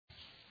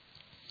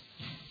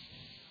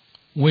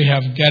We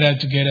have gathered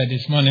together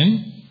this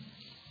morning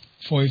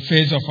for a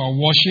phase of our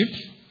worship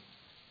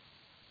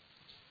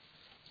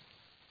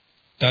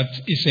that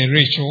is a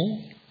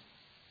ritual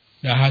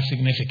that has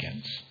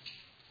significance.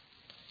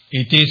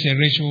 It is a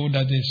ritual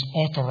that is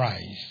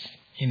authorized.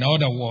 In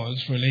other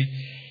words, really,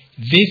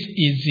 this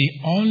is the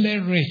only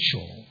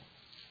ritual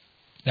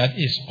that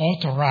is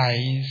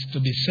authorized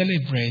to be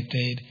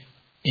celebrated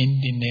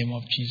in the name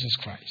of Jesus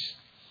Christ.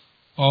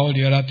 All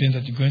the other things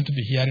that you're going to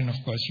be hearing, of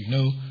course,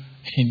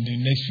 in the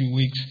next few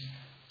weeks,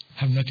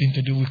 have nothing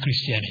to do with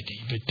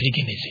Christianity, but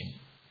paganism.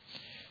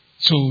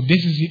 So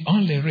this is the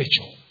only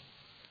ritual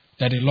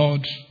that the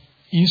Lord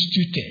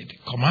instituted,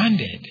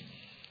 commanded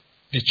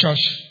the church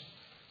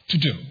to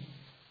do,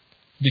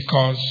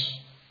 because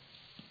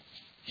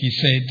He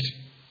said,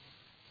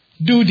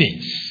 "Do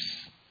this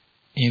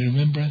in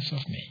remembrance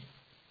of me."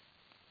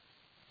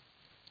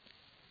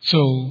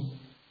 So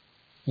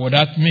what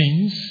that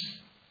means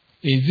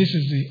is this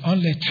is the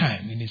only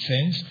time, in a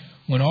sense,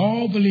 when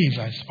all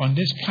believers on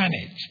this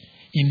planet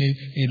in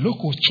a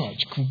local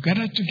church could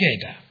gather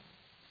together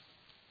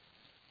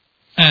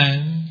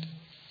and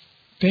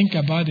think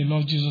about the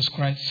Lord Jesus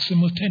Christ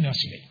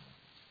simultaneously.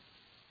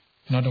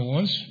 In other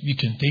words, you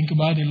can think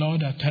about the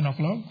Lord at 10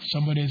 o'clock.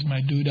 Somebody else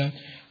might do that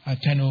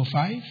at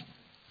 10:05.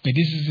 But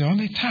this is the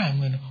only time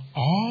when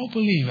all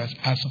believers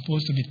are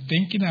supposed to be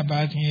thinking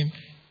about Him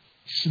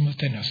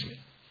simultaneously.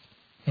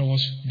 In other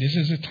words, this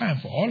is the time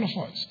for all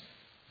of us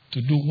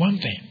to do one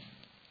thing,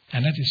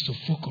 and that is to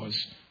focus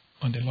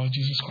on the Lord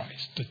Jesus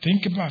Christ, to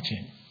think about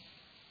Him.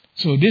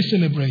 So this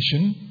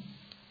celebration,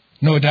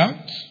 no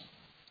doubt,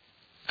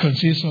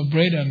 consists of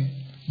bread and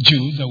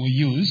juice that we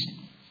use,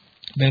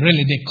 but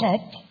really the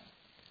cup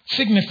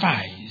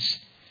signifies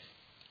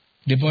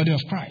the body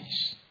of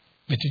Christ.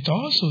 But it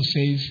also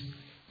says,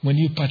 when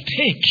you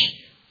partake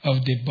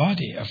of the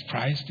body of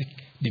Christ,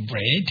 the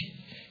bread,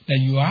 that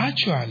you are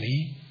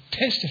actually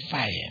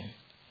testifying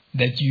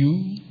that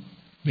you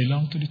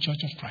belong to the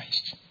church of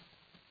Christ.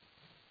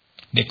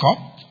 The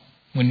cup,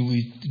 when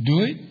we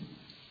do it,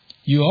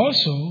 you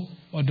also,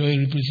 although it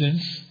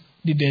represents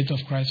the death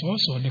of Christ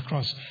also on the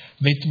cross,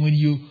 but when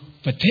you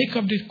partake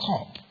of the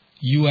cup,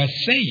 you are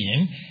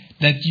saying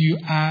that you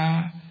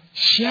are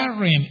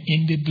sharing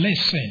in the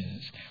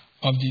blessings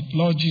of the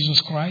Lord Jesus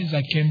Christ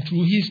that came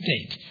through His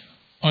death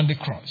on the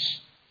cross.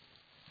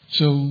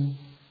 So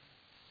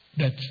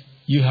that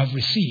you have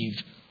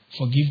received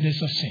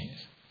forgiveness of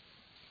sins.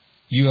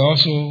 You are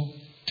also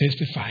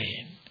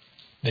testifying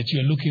that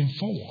you are looking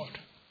forward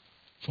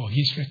for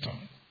His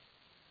return.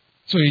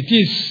 So it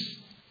is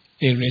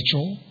a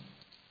ritual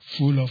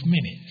full of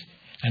meaning.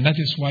 And that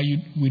is why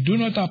we do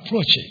not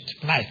approach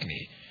it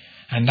lightly.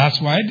 And that's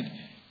why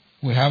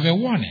we have a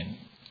warning.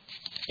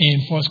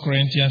 In 1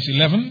 Corinthians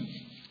 11,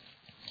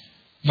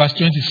 verse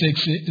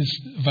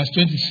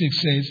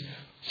 26 says,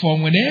 "For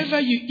whenever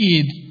you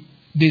eat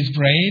this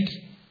bread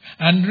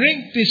and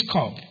drink this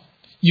cup,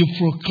 you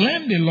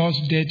proclaim the Lord's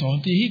death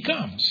until He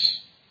comes.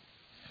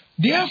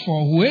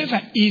 Therefore,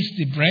 whoever eats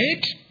the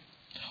bread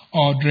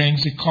or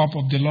drinks the cup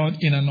of the Lord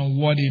in an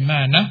unworthy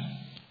manner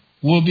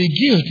will be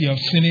guilty of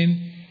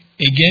sinning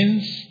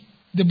against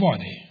the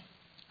body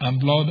and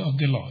blood of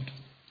the Lord.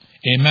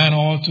 A man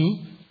ought to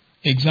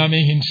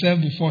examine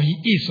himself before he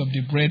eats of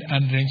the bread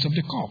and drinks of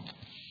the cup.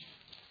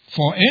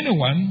 For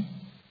anyone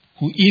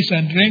who eats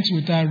and drinks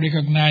without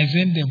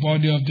recognizing the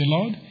body of the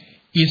Lord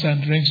eats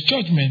and drinks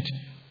judgment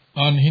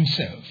on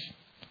himself.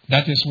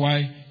 That is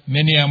why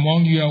many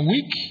among you are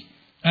weak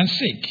and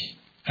sick,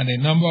 and a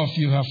number of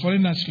you have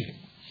fallen asleep."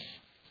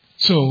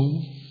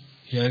 So,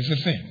 here is the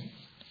thing.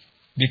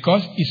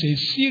 Because it's a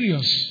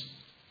serious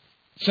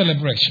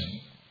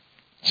celebration.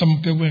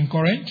 Some people in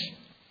Corinth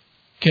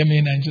came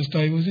in and just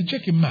thought it was a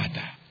joking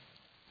matter.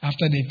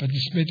 After they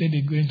participated,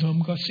 they went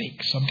home, got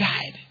sick. Some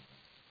died.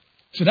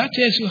 So that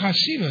tells you how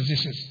serious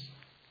this is.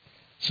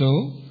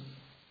 So,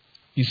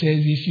 he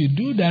says, if you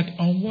do that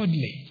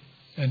unworthily,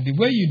 and the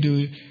way you do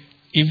it,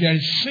 if there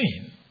is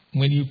sin,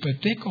 when you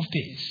partake of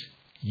this,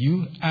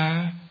 you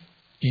are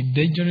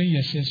endangering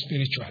yourself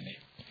spiritually.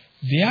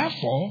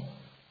 Therefore,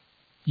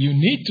 you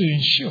need to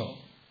ensure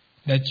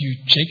that you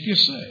check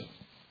yourself.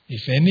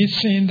 If any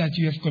sin that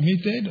you have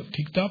committed or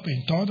picked up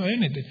in thought or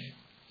anything,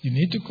 you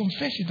need to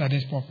confess it at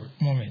this proper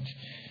moment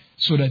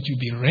so that you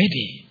be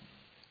ready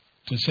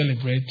to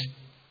celebrate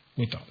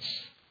with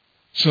us.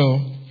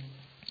 So,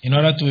 in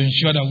order to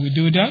ensure that we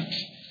do that,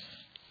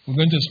 we're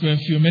going to spend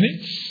a few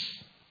minutes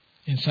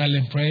in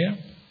silent prayer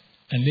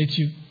and let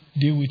you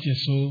deal with your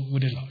soul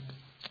with the Lord.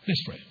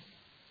 Let's pray.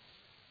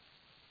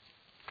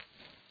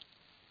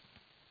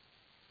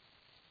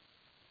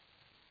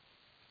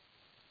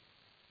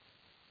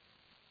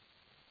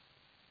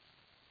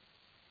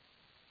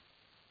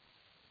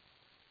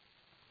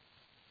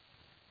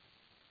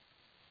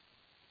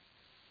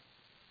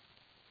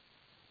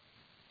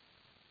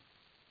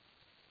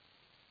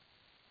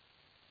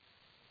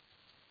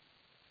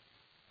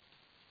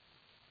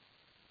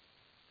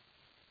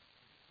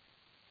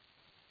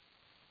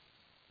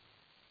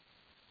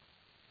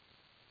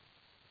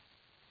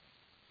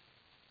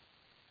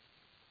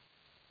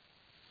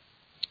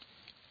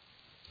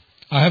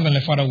 Our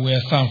Heavenly Father, we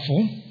are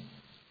thankful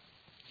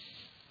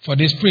for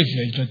this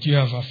privilege that you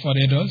have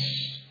afforded us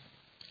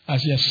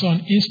as your Son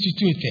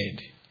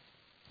instituted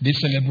this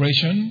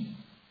celebration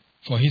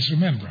for his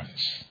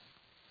remembrance.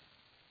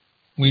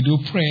 We do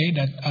pray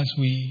that as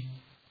we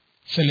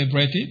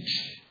celebrate it,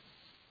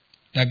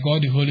 that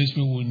God the Holy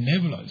Spirit will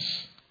enable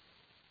us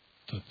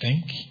to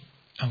think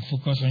and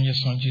focus on your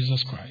Son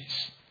Jesus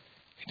Christ.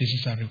 This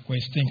is our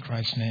request in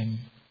Christ's name.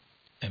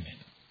 Amen.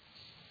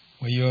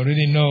 Well, you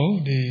already know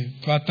the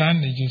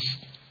pattern. You just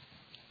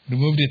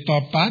remove the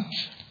top part.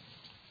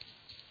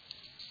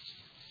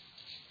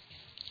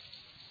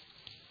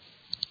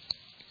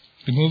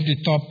 Remove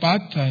the top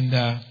part, and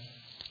I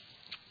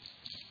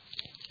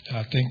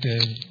think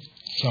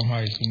somehow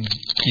it's been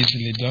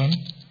easily done.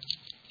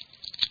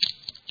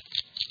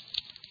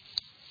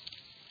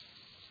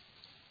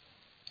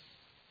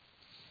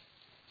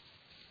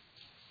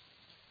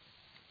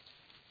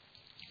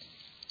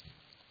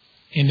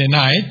 In the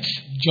night,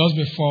 just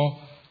before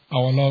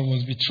our Lord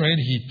was betrayed,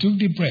 he took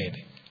the bread.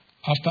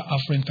 After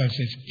offering thanks,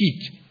 says,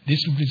 "Eat.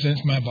 This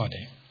represents my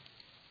body."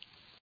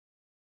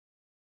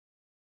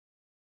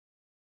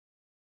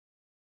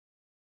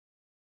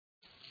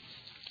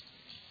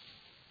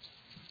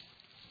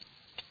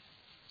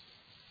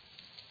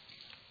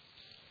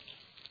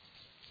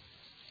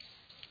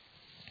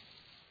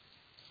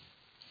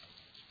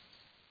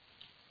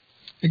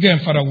 Again,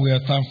 Father, we are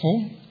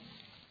thankful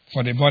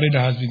for the body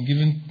that has been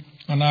given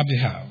on our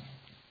behalf.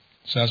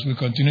 So as we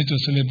continue to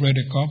celebrate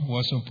the cup, we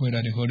also pray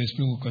that the Holy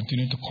Spirit will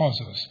continue to cause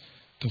us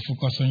to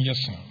focus on your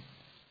Son.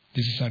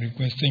 This is our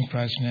request in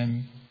Christ's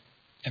name.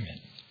 Amen.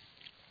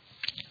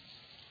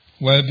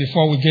 Well,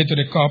 before we get to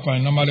the cup, I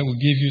normally will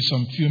give you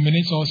some few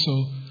minutes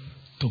also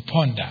to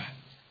ponder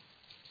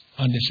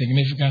on the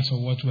significance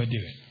of what we're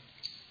doing.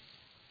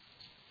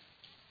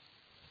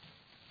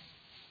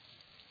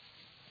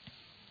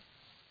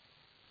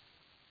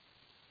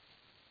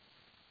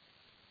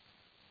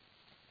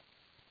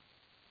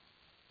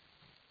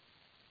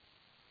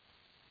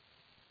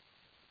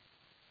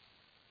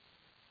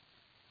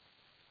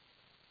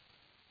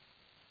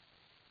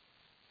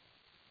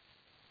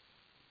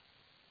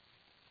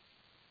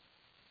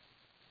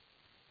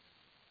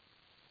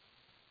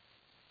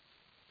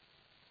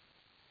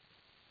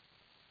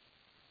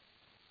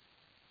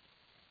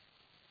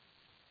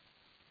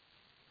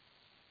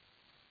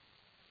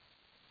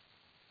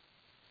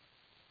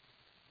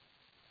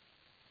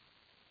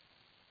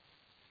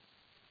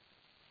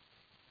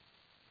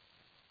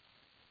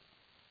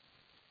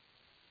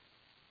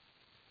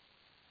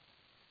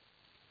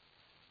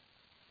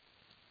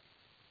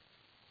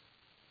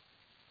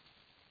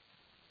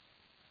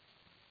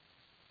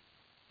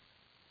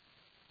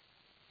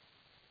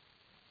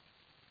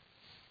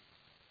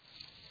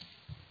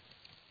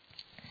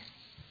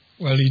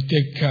 Well, you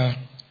take,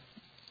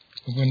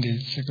 open the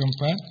second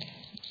part.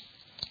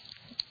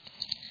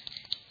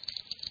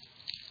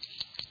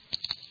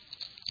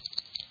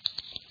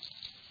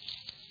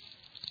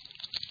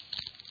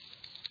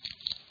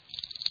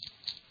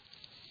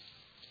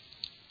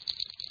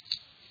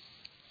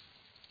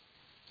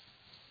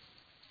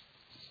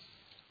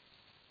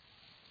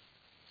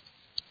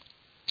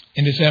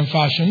 In the same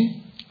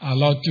fashion, our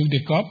Lord took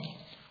the cup.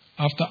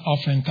 After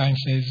offering thanks,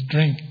 says,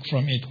 "Drink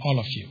from it, all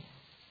of you.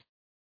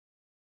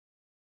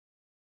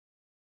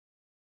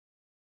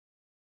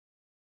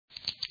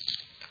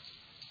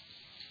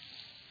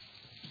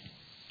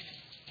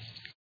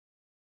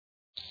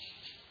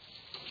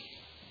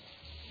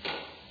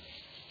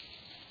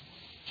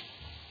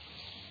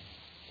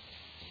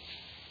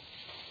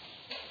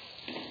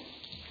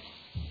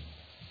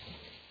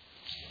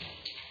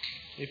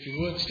 If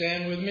you would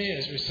stand with me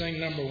as we sing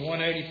number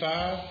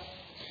 185,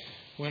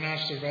 "When I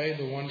Survey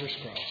the Wondrous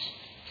Cross."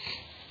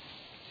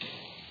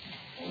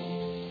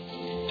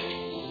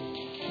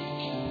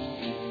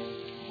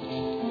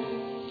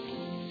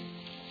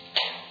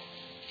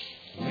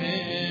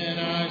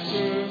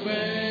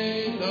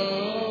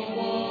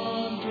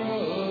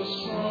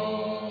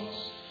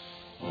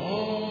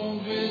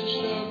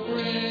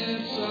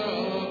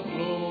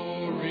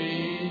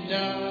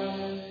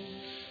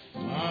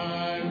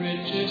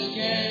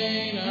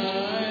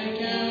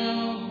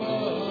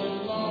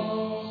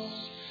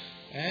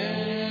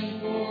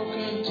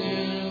 Content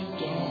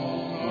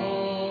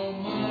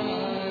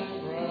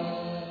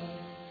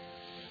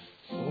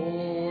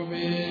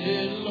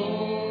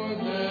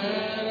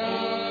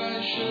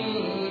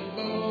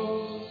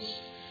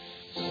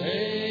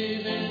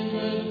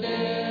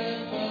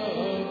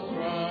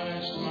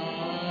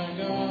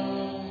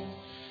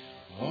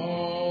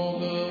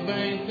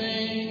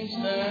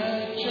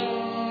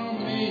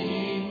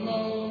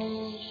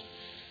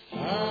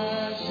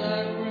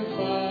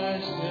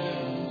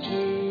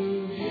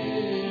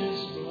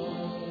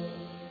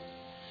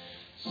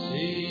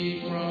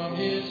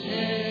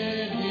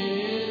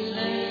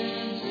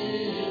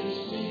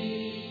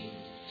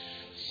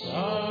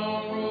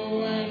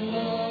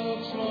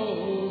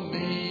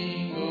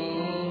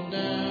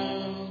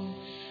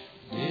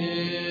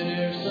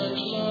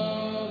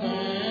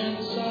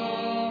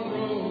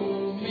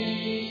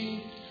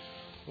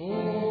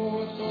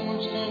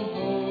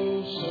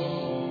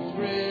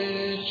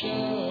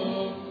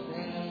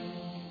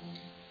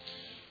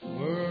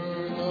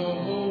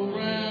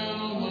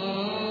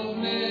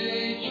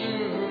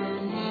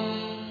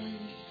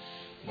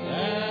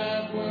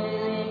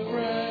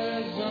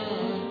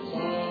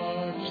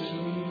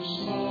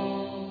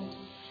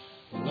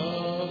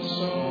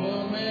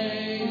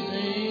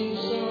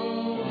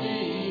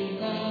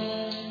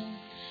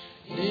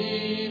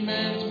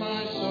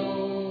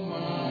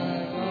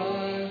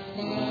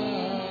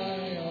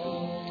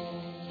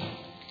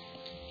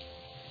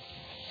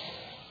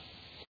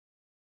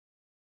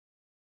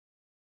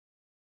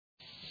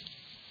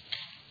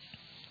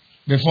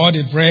before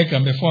the break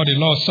and before the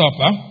Lord's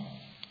Supper,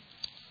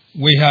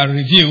 we had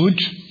reviewed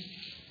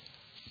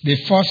the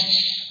first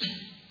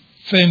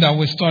thing that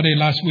we studied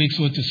last week,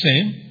 so to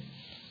say,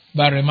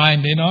 by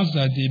reminding us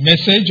that the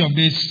message of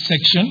this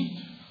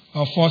section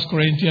of 1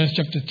 Corinthians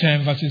chapter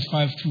 10, verses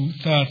 5 to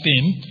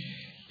 13,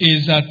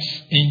 is that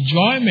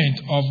enjoyment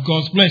of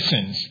God's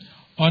blessings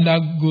under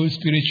good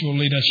spiritual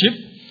leadership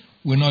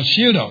will not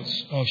shield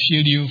us or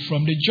shield you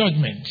from the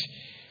judgment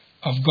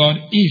of God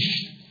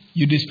if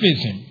you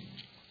displease Him.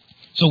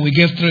 So we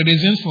gave 3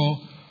 reasons for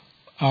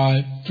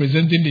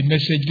presenting the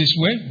message this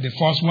way. The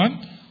first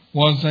one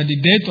was that the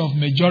death of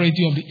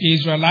majority of the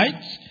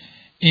Israelites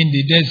in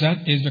the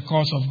desert is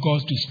because of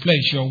God's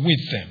displeasure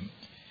with them.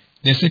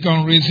 The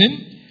second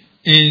reason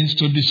is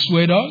to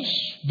dissuade us,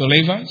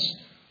 believers,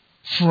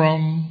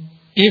 from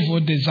evil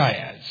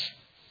desires.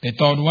 The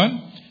third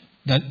one,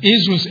 that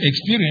Israel's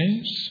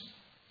experience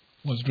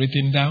was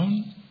written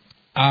down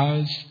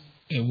as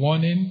a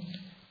warning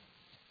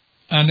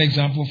and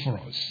example for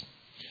us.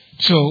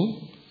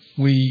 So,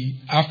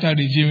 after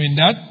reviewing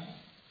that,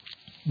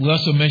 we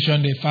also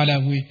mentioned the fact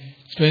that we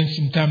spent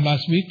some time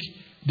last week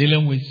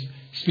dealing with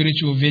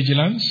spiritual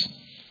vigilance.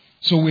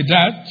 So with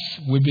that,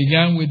 we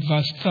began with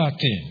verse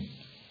 13.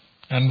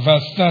 And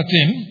verse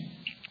 13,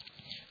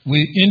 we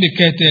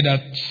indicated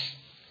that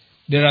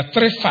there are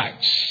 3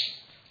 facts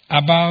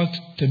about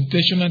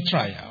temptation and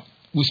trial.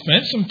 We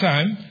spent some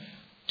time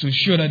to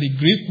show that the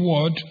Greek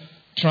word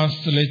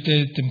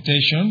translated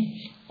temptation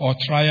or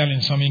trial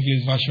in some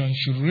English versions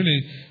should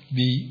really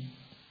be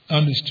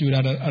understood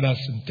as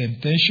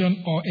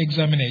temptation or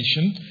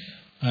examination.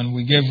 And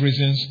we gave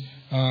reasons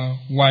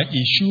why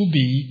it should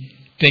be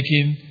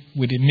taken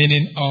with the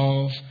meaning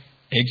of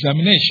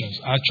examinations.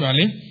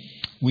 Actually,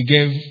 we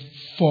gave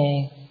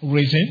 4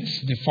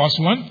 reasons. The first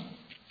one,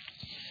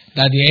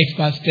 that the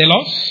experts tell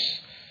us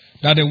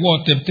that the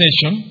word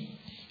temptation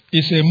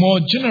is a more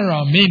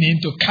general meaning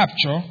to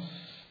capture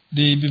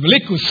the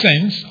biblical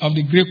sense of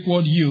the Greek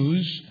word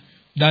used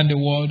than the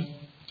word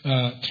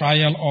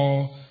trial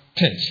or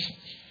test.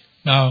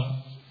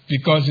 Now,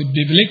 because the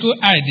biblical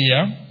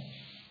idea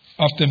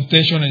of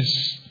temptation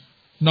is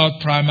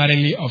not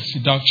primarily of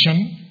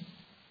seduction,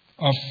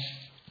 of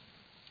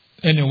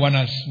anyone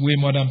as we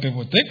modern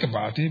people think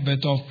about it,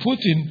 but of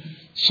putting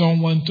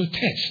someone to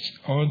test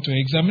or to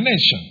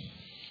examination.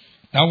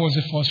 That was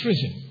the first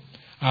reason.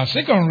 Our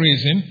second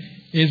reason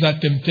is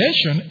that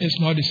temptation is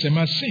not the same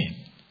as sin.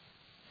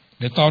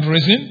 The third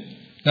reason,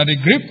 that the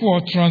Greek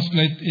word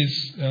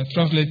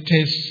translate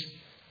test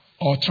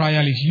or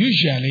trial is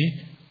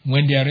usually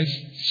when there is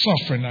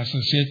suffering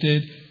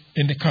associated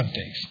in the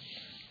context.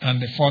 And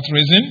the fourth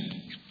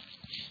reason,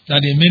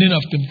 that the meaning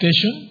of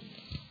temptation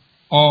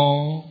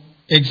or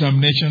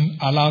examination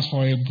allows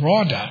for a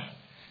broader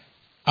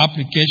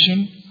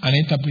application and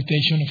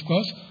interpretation, of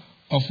course,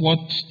 of what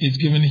is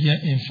given here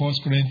in 1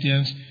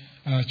 Corinthians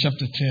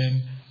chapter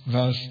 10,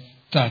 verse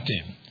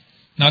 13.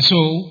 Now,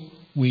 so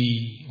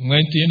we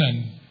went in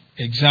and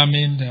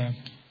examined a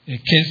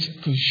case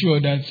to show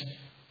that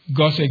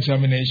God's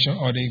examination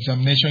or the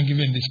examination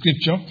given in the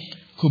scripture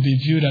could be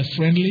viewed as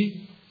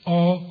friendly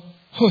or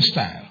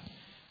hostile.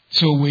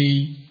 So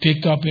we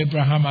picked up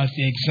Abraham as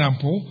the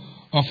example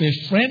of a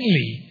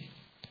friendly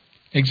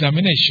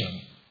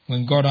examination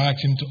when God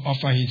asked him to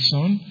offer his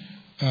son,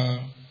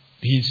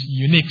 his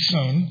unique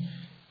son,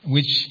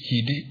 which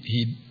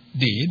he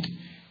did.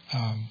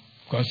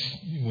 Because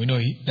we know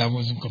that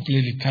wasn't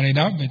completely carried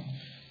out, but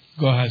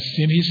God has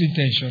seen his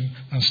intention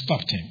and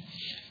stopped him.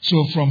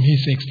 So from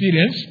his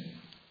experience,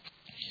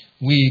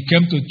 we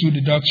came to 2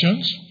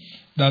 deductions: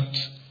 that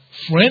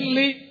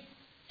friendly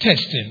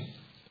testing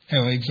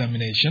or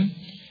examination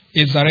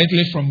is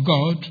directly from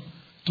God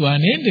to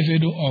an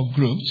individual or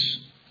groups,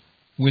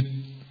 with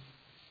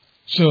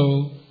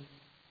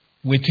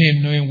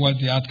him knowing what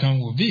the outcome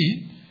will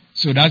be.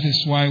 So that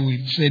is why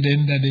we say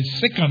then that the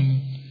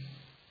second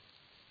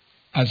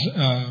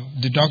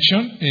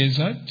deduction is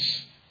that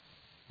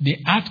the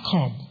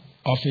outcome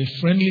of a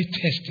friendly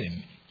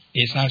testing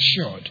is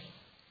assured,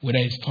 whether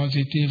it's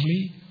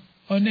positively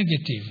or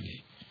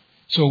negatively.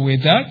 So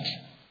with that,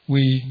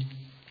 we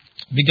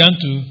began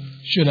to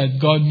show that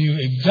God knew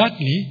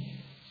exactly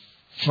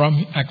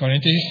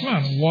according to his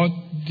plan, what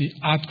the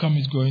outcome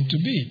is going to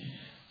be.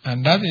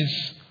 And that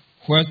is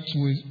what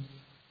we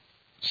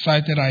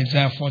cited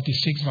Isaiah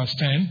 46 verse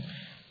 10,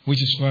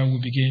 which is where we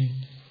begin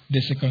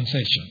the second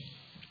session.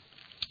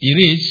 It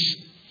reads,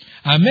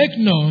 "I make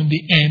known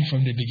the end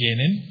from the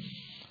beginning,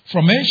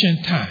 from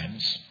ancient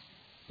times,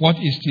 what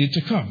is still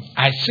to come.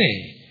 I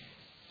say,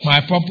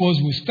 my purpose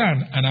will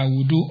stand, and I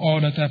will do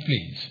all that I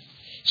please."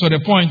 So the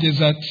point is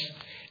that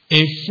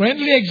a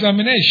friendly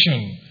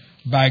examination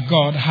by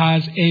God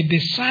has a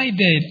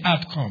decided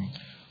outcome,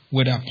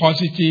 whether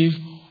positive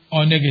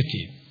or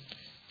negative.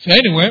 So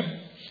anyway,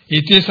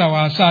 it is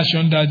our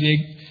assertion that the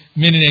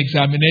meaning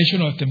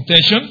examination or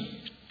temptation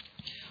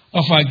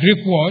of our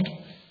Greek word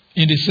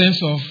in the sense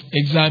of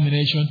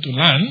examination to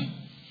learn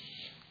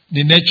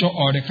the nature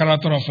or the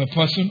character of a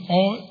person,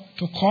 or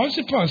to cause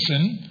the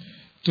person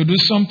to do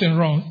something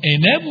wrong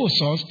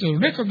enables us to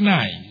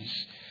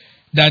recognize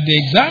that the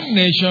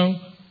examination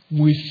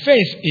we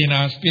face in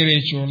our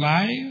spiritual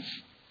life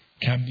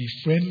can be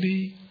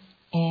friendly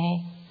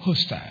or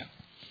hostile.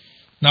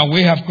 Now,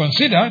 we have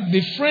considered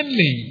the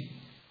friendly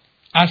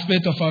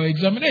aspect of our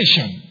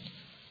examination.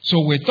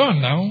 So we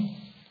turn our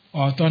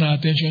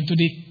attention to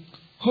the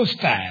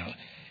hostile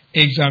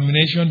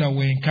examination that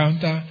we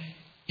encounter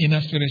in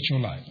our spiritual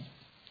life.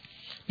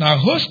 Now,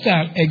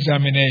 hostile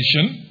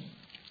examination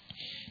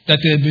that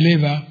a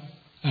believer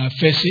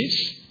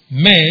faces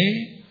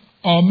may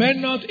or may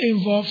not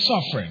involve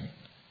suffering.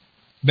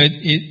 But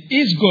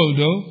its goal,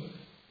 though,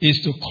 is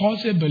to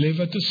cause a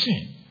believer to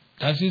sin.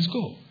 That's his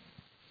goal.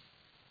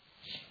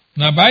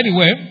 Now, by the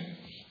way,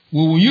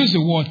 we will use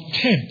the word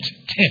tempt,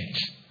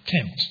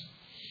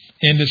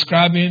 in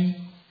describing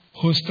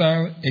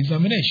hostile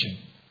examination,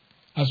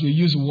 as we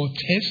use the word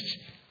test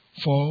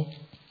for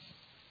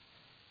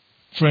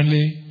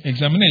friendly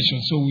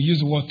examination. So we use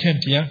the word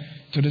tempt here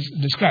to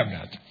describe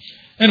that.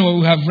 Anyway,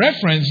 we have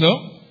reference,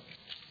 though,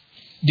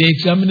 the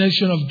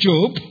examination of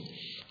Job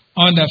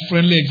under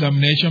friendly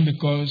examination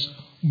because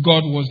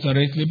God was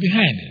directly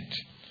behind it.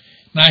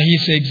 Now,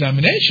 his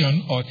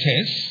examination or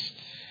test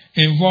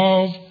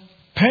involved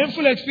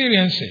painful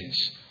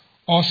experiences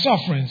or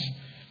sufferings,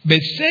 but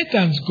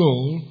Satan's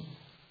goal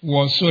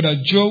was so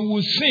that Job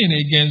would sin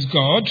against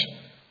God,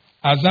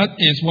 as that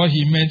is what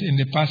he meant in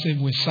the passage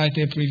we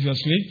cited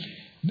previously,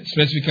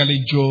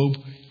 specifically Job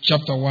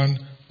chapter 1,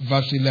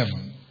 verse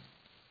 11.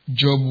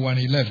 Job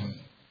 1:11.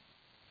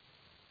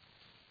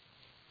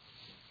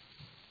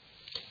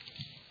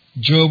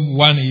 Job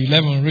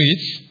 1:11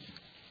 reads,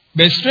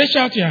 "But stretch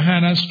out your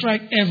hand and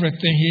strike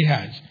everything he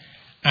has,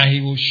 and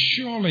he will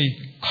surely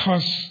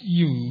curse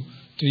you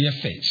to your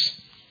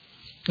face."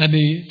 Now,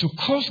 to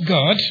curse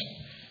God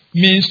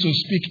means to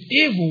speak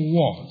evil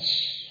words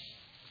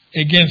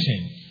against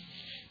him.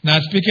 Now,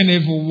 speaking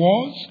evil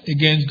words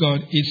against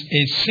God is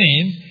a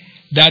sin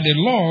that the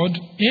Lord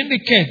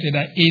indicated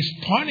that its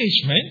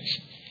punishment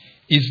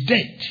is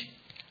death,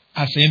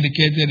 as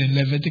indicated in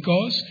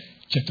Leviticus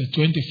chapter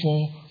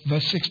 24,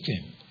 verse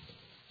 16.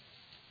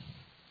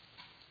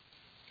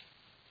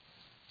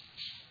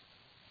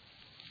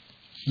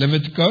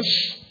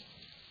 Leviticus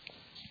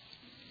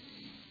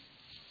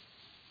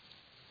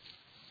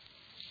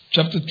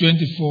chapter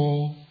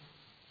 24,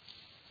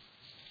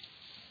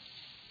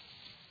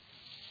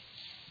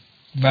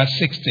 verse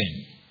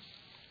 16.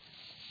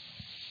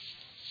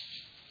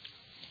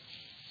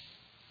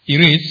 It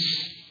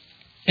reads,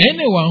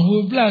 "Anyone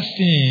who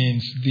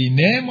blasphemes the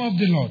name of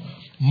the Lord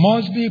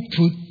must be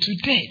put to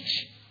death.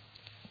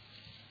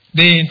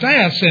 The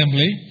entire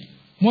assembly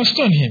must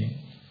stone him,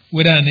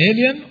 whether an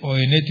alien or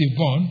a native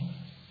born.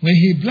 When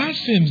he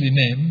blasphemes the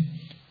name,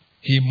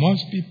 he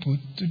must be put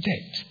to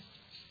death."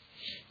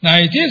 Now,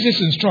 it is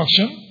this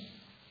instruction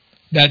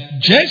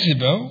that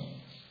Jezebel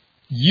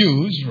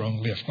used,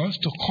 wrongly of course,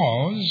 to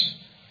cause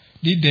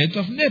the death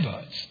of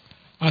Naboth,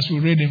 as we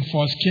read in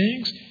 1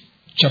 Kings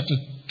chapter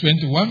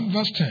 21,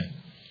 verse 10.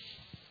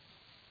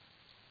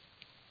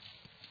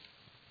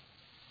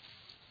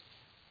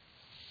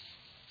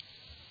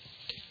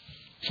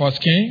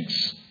 First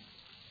Kings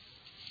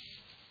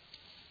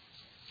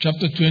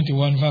chapter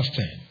 21, verse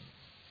 10.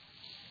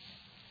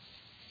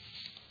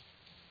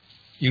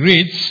 He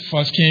reads,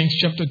 1 Kings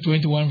chapter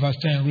 21, verse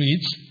 10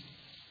 reads,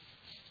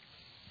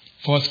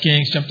 1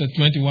 Kings chapter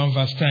 21,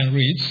 verse 10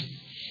 reads,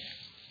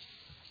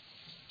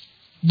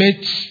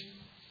 "But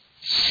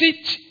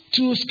sit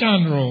two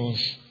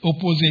scoundrels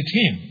opposite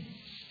him,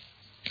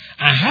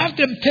 and have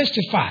them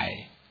testify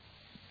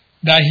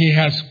that he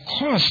has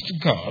cursed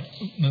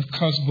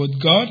both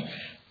God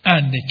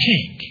and the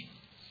king."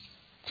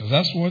 So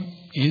that's what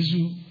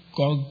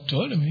God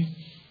told me.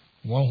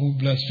 One who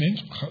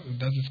blasphemes,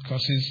 that is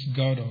curses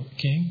God or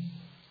king,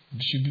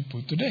 should be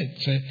put to death.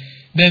 So,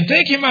 then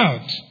take him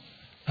out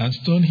and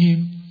stone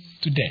him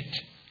to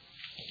death.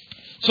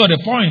 So the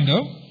point,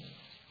 though,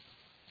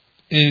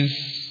 is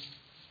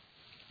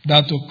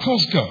that to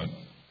curse God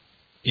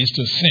is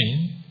to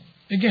sin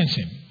against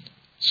him.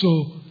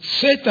 So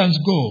Satan's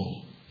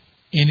goal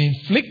in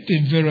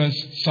inflicting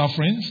various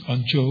sufferings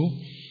on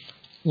Job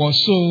was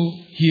so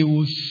he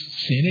would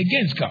sin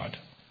against God.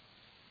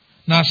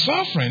 Now,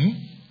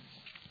 suffering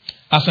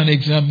as an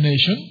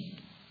examination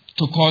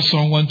to cause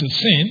someone to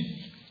sin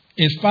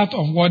is part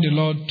of what the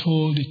Lord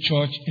told the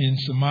church in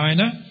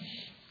Smyrna,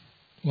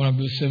 one of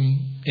those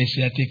 7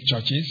 Asiatic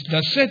churches,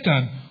 that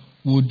Satan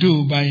would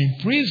do by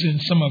imprisoning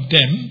some of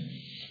them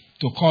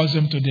to cause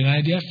them to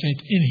deny their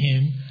faith in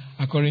him,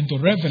 according to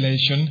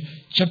Revelation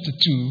chapter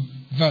 2,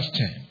 verse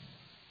 10.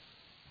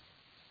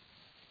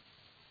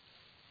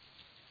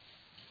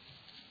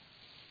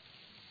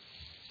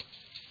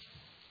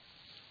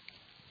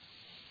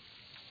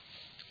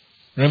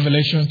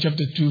 Revelation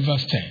chapter 2,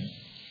 verse 10.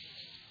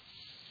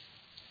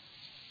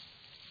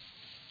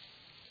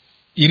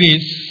 It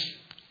is,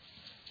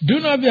 "Do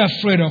not be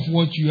afraid of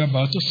what you are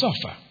about to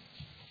suffer.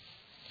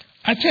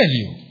 I tell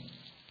you,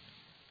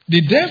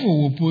 the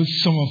devil will put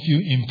some of you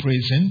in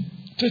prison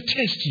to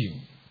test you,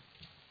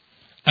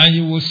 and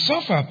you will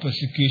suffer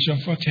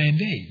persecution for 10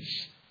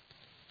 days.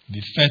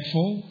 Be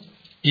faithful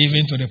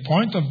even to the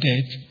point of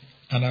death,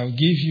 and I will give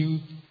you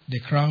the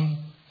crown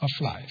of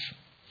life.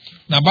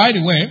 Now, by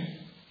the way,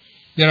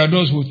 there are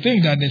those who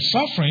think that the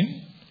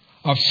suffering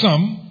of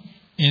some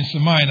in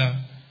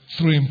Smyrna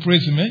through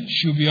imprisonment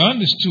should be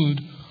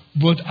understood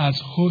both as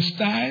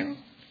hostile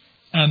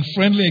and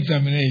friendly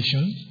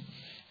examinations,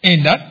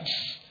 in that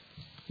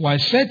while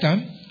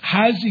Satan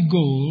has the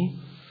goal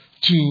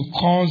to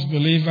cause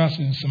believers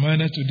in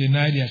Smyrna to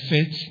deny their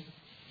faith,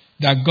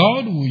 that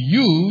God will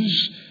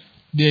use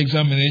the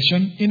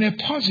examination in a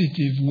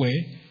positive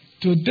way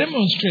to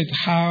demonstrate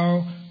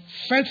how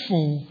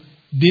faithful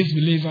these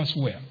believers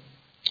were.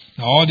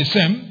 Now, all the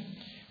same,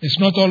 it's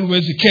not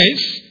always the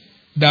case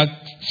that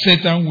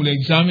Satan will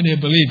examine a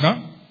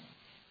believer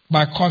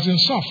by causing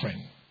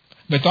suffering.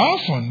 But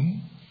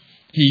often,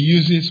 he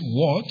uses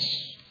words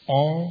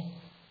or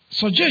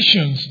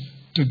suggestions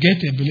to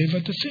get a believer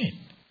to sin.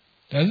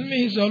 Doesn't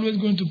mean he's always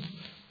going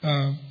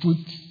to put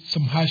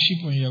some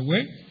hardship on your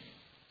way.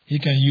 He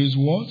can use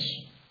words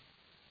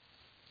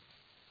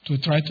to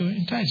try to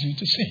entice you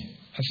to sin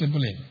as a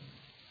believer.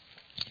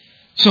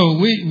 So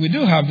we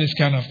do have this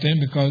kind of thing,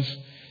 because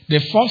the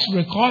first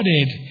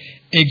recorded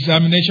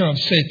examination of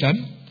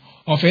Satan,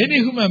 of any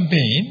human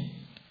being,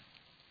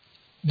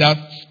 that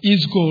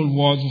his goal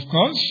was, of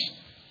course,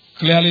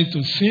 clearly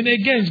to sin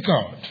against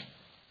God,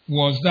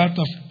 was that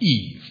of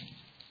Eve.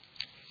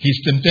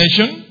 His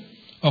temptation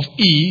of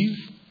Eve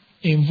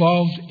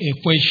involved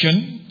a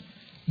question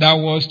that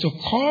was to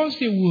cause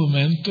the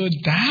woman to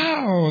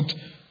doubt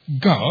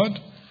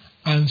God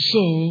and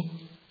so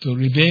to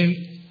rebel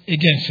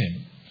against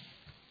him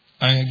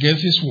and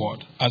against his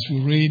word, as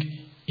we read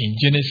in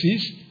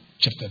Genesis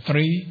chapter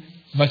 3,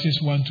 verses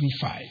 1 through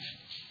 5.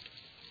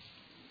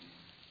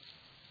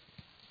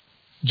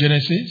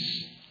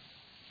 Genesis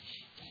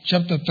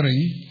chapter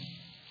 3,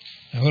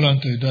 hold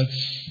on to that.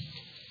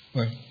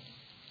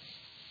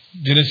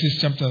 Genesis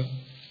chapter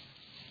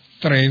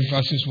 3,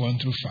 verses 1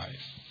 through 5.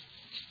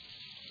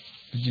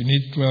 But you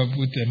need to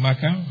put a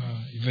marker.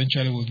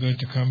 Eventually we're going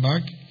to come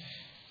back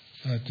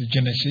to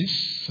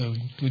Genesis. So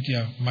put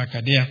your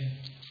marker there.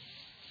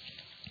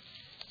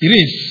 It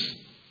is.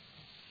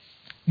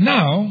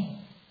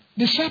 Now,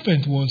 the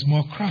serpent was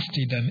more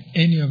crafty than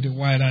any of the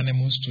wild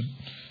animals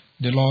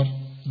the Lord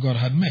God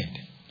had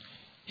made.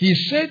 He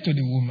said to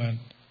the woman,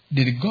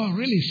 "Did God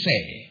really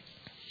say,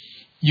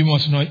 'You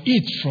must not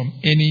eat from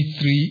any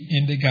tree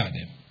in the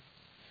garden'?"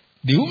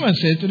 The woman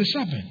said to the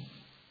serpent,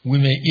 "We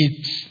may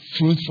eat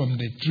fruit from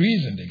the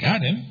trees in the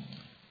garden,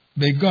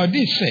 but God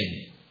did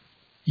say,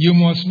 'You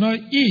must not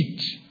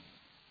eat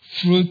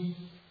fruit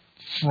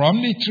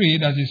from the tree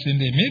that is in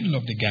the middle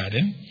of the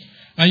garden,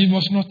 and you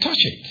must not touch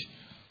it,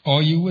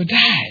 or you will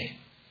die.'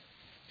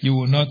 You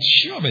will not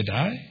surely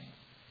die."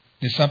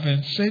 The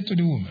serpent said to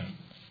the woman,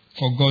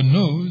 "For God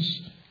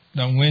knows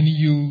that when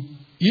you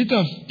eat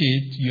of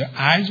it, your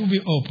eyes will be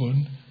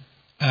opened,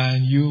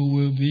 and you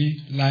will be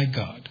like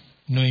God,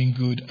 knowing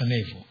good and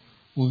evil."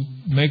 We'll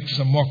make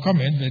some more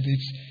comment, but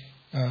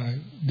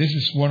this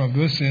is one of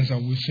those things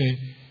that we say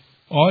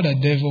all the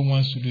devil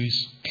wants to do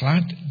is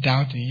plant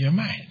doubt in your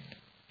mind.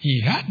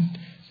 He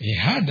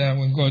had that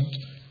when God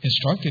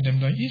instructed them,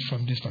 "Don't eat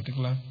from this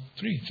particular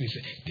tree." So he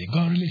said, "Did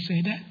God really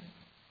say that?"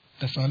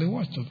 That's all he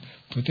wants, to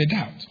put a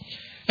doubt.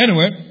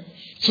 Anyway,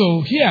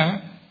 so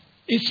here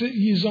it's a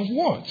use of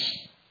words.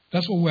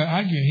 That's what we're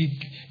arguing.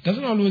 He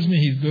doesn't always mean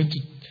he's going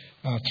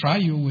to try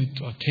you with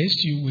or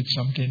test you with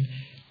something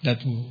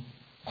that will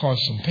cause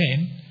some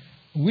pain,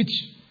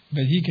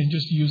 but he can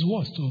just use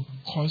words to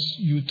cause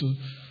you to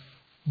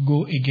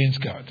go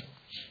against God.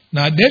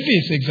 Now,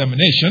 David's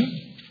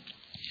examination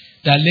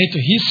that led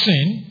to his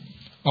sin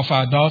of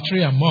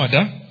adultery and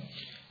murder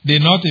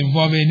did not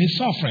involve any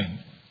suffering,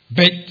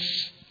 but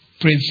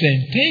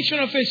presentation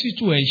of a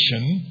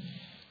situation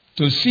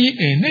to see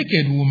a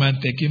naked woman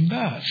taking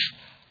bath,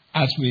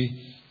 as we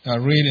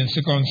read in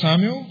 2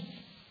 Samuel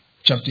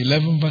chapter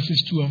 11,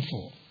 verses 2 and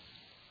 4.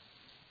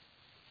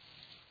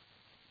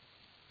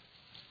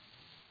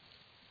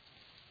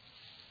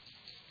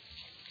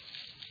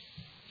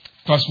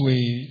 Of course,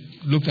 we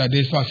looked at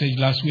this passage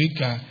last week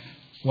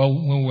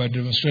when we were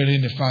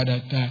demonstrating the fact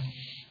that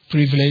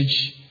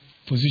privilege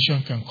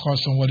position can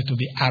cause somebody to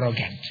be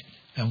arrogant.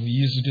 And we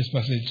used this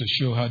passage to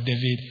show how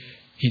David,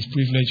 his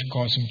privilege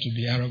caused him to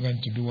be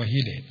arrogant to do what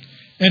he did.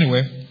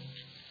 Anyway,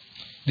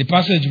 the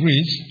passage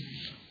reads,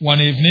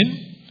 "One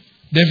evening,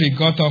 David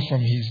got up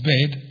from his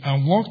bed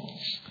and walked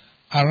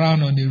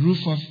around on the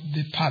roof of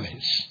the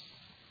palace."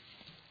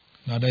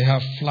 Now they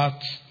have flat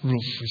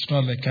roof. It's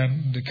not the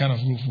kind of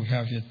roof we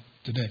have here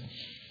today.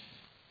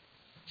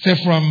 So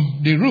from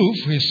the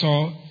roof, he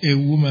saw a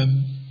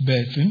woman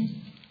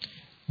bathing.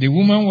 The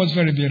woman was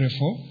very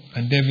beautiful,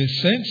 and David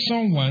sent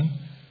someone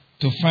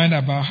to find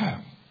about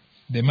her.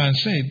 The man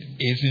said,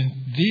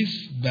 "Isn't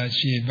this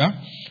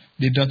Bathsheba,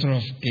 the daughter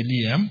of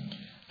Eliam,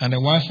 and the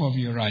wife of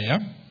Uriah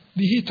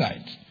the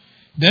Hittite?"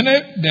 Then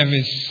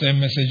David sent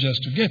messengers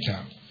to get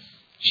her.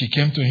 She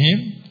came to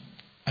him,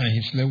 and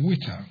he slept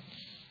with her.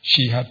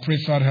 she had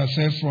purified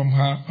herself from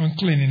her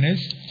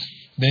uncleanness.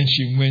 Then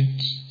she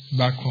went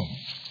back home.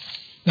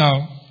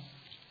 Now,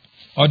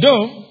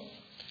 although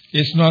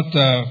it's not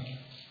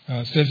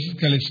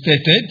specifically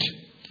stated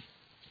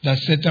that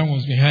Satan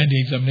was behind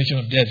the examination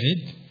of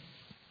David,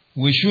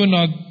 we should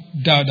not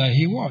doubt that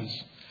he was,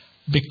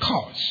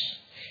 because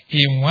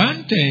he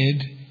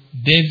wanted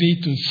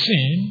David to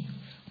sin,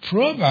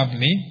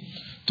 probably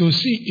to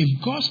see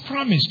if God's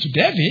promise to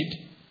David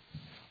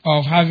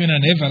of having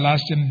an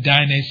everlasting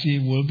dynasty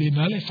will be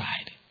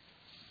nullified.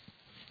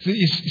 See,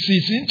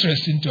 it's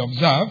interesting to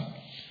observe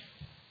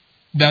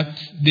that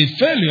the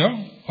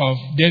failure of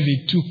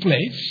David took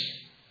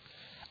place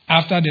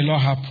after the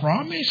Lord had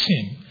promised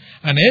him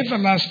an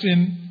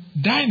everlasting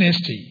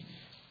dynasty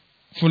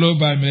followed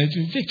by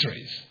military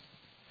victories.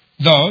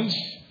 Thus,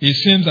 it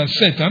seems that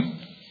Satan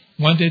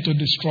wanted to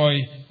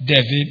destroy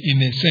David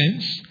in a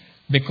sense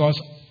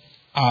because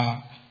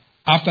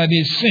after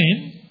this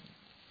sin,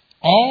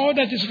 all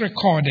that is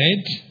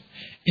recorded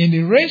in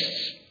the rest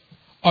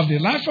of the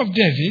life of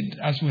David,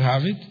 as we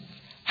have it,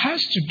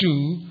 has to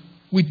do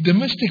with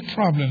domestic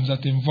problems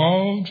that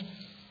involved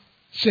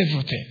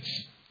several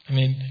things. I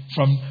mean,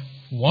 from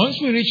once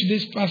we reach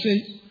this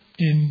passage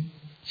in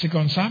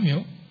 2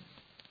 Samuel,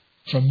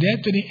 from there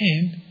to the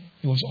end,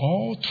 it was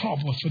all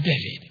trouble for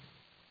David.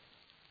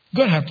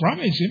 God had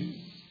promised him.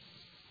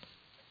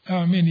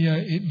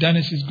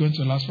 Dynasty is going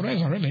to last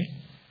forever, really.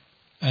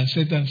 And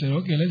Satan said,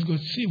 okay, let's go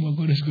see what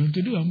God is going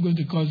to do. I'm going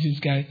to cause this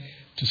guy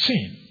to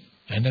sin.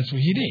 And that's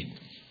what he did.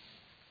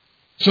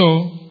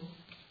 So,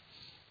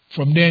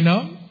 from then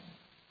on,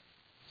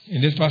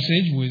 in this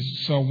passage, we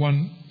saw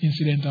one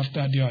incident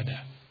after the other.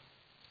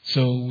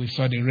 So, we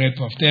saw the rape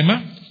of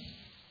Tamar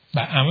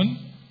by Ammon,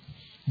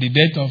 the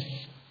death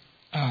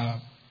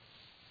of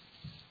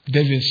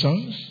David's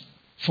sons,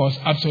 first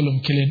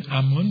Absalom killing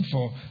Ammon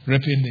for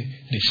raping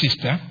the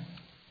sister,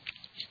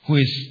 who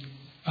is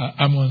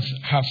Ammon's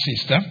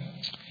half-sister.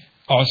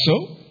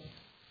 Also,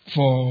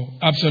 for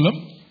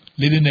Absalom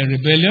leading a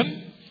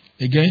rebellion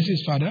against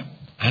his father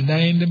and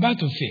dying in the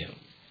battlefield.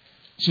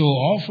 So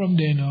all from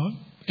then on,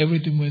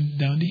 everything went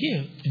down the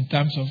hill in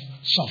terms of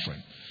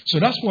suffering. So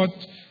that's what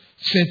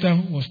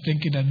Satan was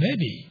thinking, that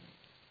maybe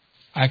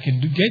I can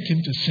get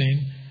him to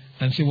sin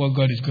and see what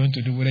God is going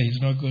to do, whether he's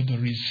not going to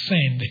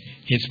rescind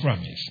his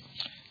promise.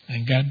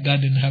 And God, that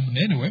didn't happen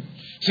anyway.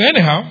 So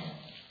anyhow,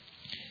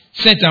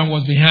 Satan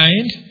was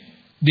behind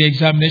the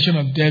examination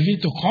of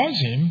David to cause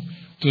him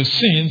to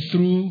sin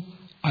through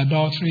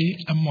adultery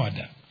and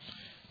murder.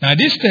 Now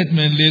this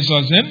statement leads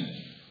us in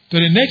to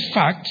the next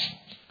fact.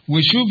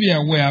 We should be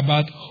aware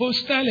about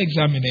hostile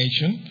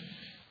examination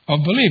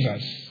of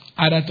believers,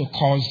 either to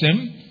cause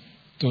them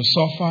to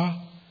suffer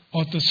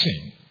or to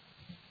sin.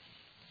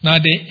 Now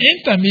the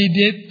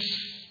intermediate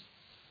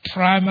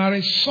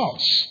primary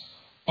source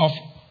of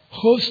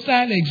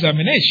hostile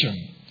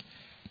examination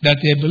that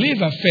a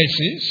believer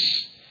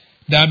faces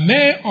that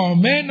may or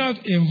may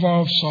not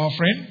involve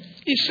suffering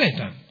is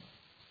Satan.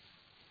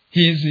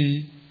 He is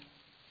the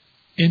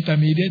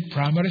intermediate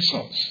primary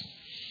source.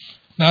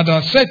 Now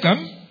that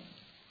Satan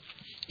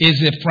is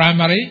the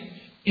primary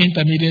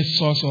intermediate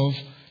source of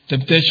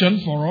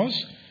temptation for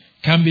us,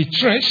 can be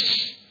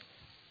traced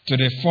to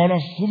the fall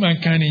of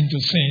humankind into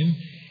sin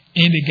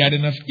in the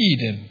Garden of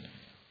Eden.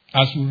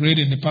 As we read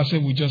in the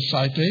passage we just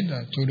cited,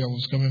 I told you I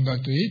was coming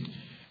back to it,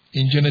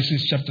 in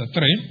Genesis chapter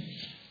 3.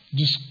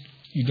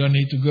 You don't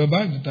need to go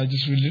back, but I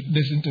just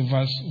listen to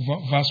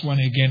verse 1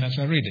 again as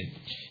I read it.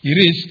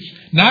 It is,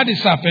 now the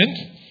serpent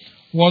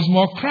was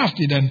more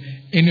crafty than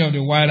any of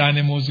the wild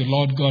animals the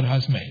Lord God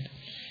has made.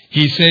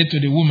 He said to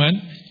the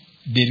woman,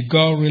 did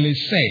God really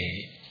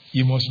say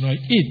you must not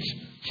eat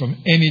from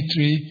any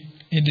tree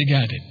in the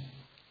garden?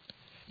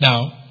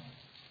 Now,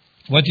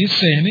 what he's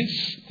saying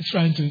is, he's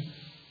trying to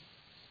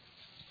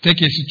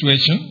take a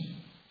situation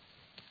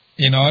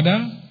in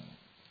order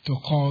to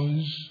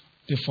cause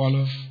the fall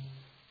of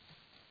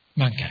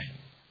mankind.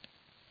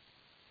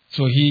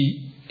 So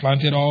he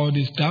planted all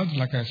these doubts,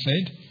 like I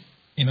said,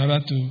 in order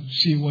to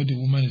see what the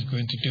woman is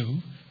going to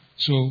do.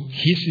 So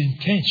his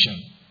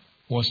intention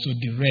was to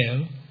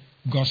derail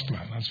God's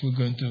plan, as we're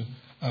going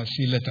to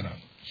see later on.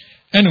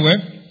 Anyway,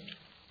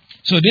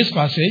 so this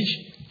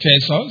passage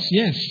tells us,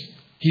 yes,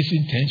 his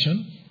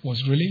intention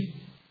was really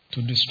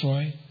to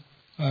destroy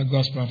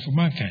God's plan for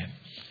mankind.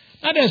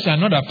 Now there's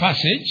another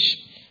passage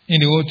in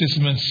the Old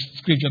Testament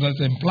scripture that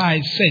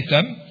implies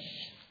Satan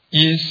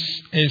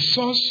is a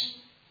source,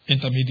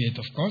 intermediate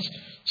of course,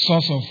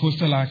 source of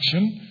hostile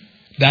action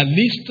that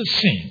leads to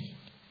sin.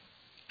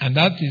 And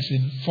that is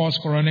in 1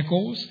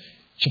 Chronicles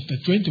chapter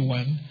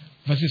 21,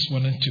 verses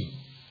 1 and 2.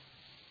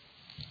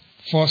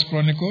 1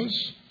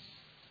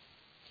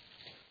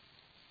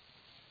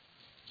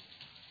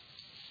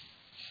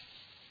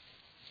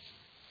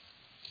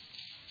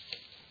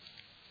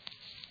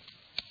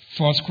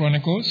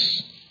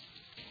 Chronicles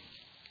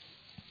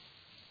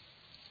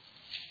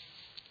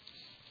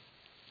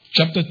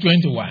chapter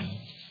 21.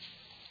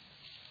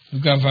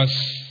 Look at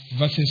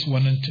verses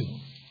 1 and 2.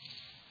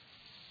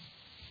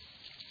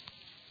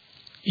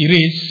 It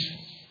is,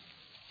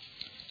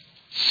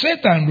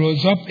 Satan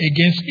rose up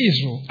against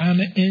Israel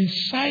and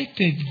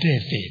incited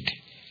David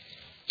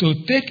to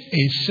take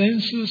a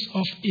census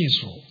of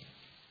Israel.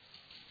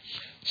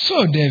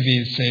 So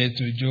David said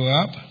to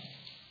Joab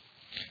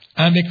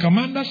and the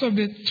commanders of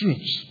the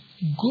troops,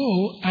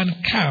 "Go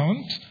and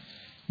count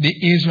the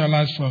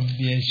Israelites from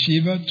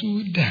Beersheba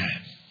to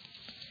Dan.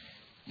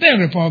 Then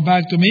report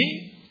back to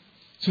me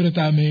so that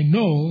I may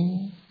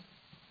know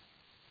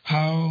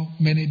how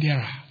many there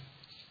are."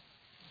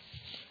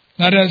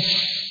 Now there's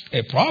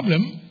a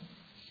problem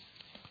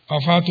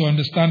of how to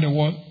understand the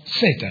word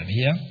Satan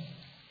here.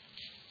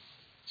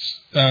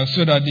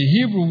 So that the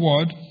Hebrew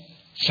word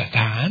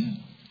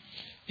Satan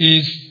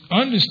is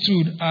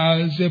understood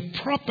as a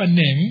proper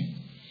name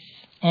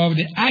of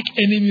the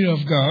arch-enemy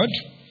of God,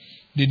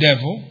 the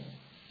devil,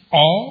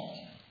 or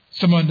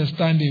some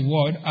understand the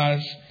word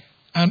as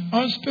an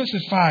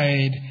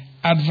unspecified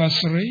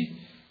adversary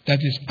that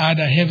is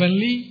either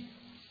heavenly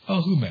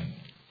or human.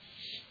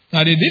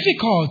 Now the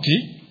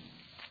difficulty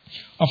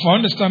of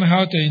understanding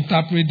how to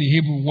interpret the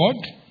Hebrew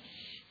word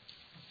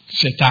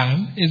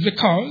Satan is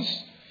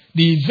because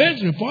the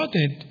event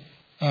reported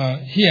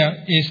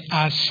here is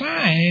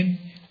assigned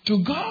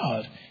to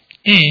God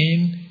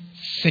in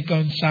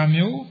 2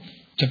 Samuel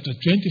chapter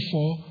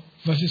 24,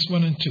 verses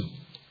 1 and 2.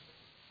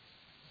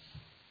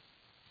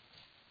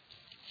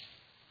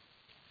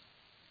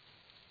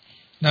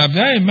 Now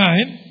bear in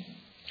mind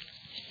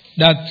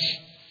that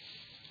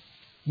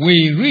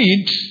we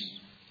read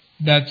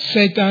that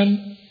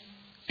Satan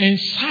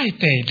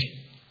incited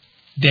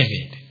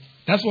David.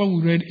 That's what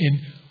we read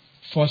in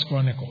 1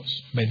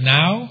 Chronicles. But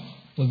now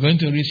we're going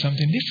to read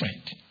something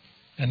different.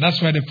 And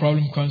that's where the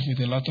problem comes with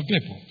a lot of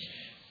people.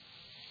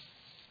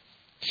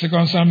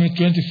 2 Samuel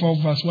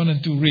 24 verse 1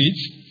 and 2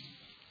 reads,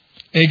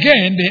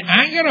 "Again the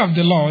anger of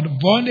the Lord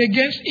burned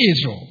against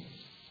Israel,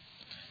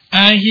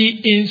 and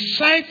he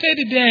incited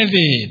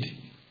David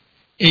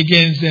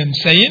against them,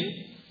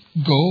 saying,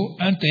 'Go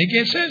and take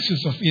a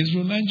census of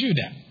Israel and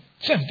Judah.'"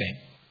 Same thing.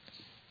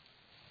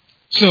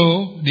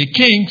 So the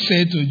king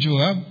said to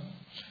Joab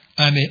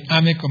and the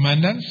army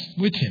commanders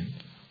with him,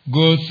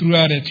 "Go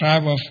throughout the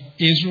tribe of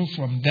Israel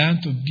from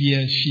Dan to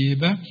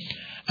Beersheba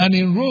and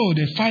enroll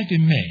the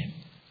fighting men,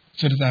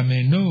 so that I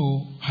may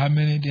know how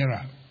many there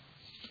are."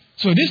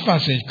 So this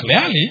passage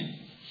clearly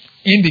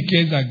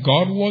indicates that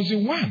God was the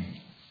one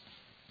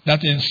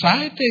that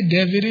incited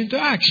David into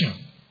action.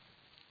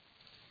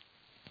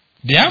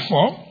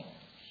 Therefore,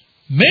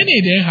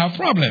 many then have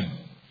problem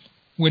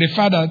with the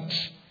fact that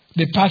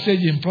the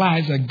passage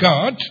implies that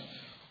God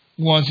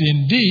was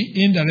indeed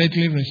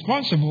indirectly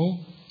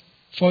responsible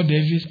for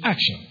David's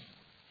action.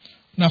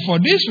 Now, for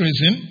this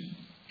reason,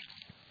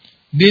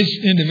 these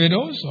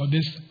individuals or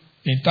these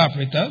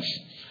interpreters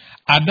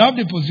adopt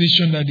the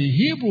position that the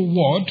Hebrew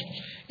word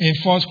in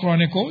 1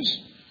 Chronicles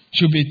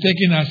should be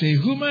taken as a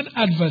human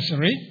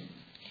adversary,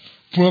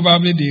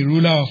 probably the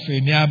ruler of a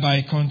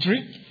nearby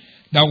country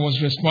that was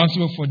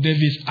responsible for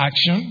David's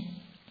action,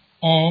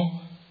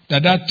 or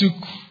that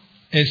took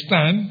a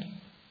stand,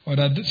 or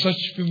that such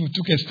people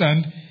took a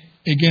stand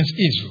against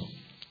Israel.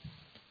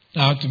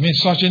 Now, to me,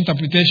 such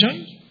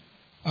interpretation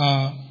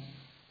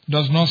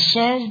does not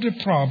solve the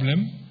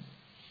problem,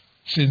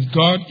 since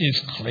God is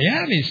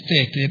clearly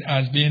stated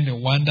as being the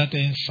one that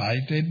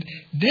incited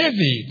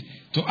David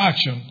to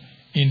action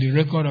in the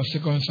record of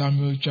 2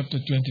 Samuel chapter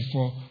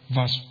 24,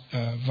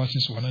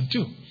 verses 1 and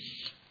 2.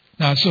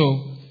 Now,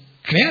 so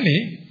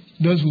clearly,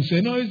 those who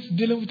say, "No, it's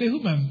dealing with a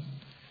human,"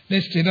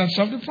 let's say that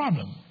solve the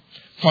problem.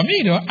 For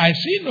me, though, I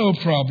see no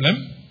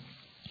problem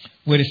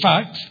with the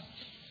fact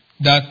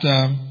that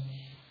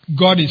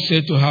God is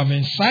said to have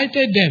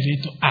incited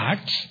David to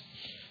act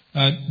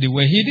the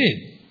way he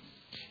did.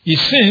 It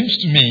seems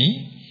to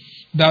me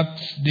that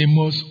the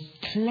most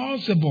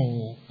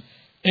plausible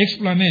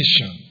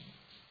explanation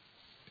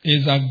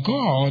is that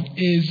God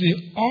is the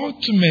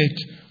ultimate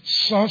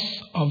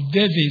source of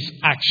David's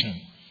action,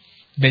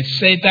 but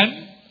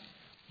Satan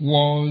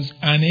was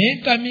an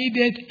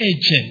intermediate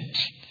agent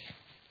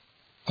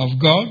of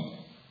God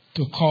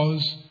to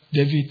cause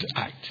David to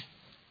act.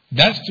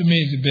 That, to me,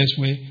 is the best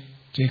way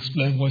to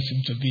explain what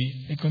seems to be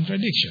a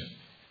contradiction.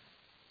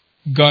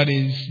 God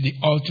is the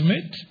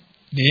ultimate,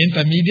 the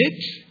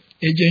intermediate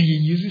agent. He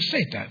uses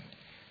Satan.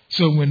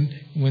 So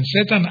when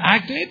Satan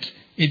acted,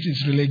 it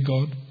is really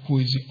God who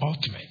is the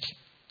ultimate.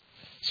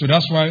 So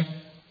that's why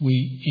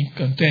we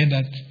contend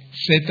that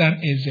Satan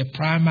is the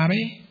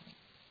primary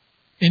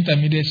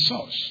intermediate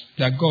source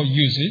that God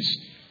uses,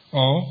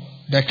 or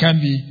that can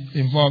be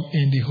involved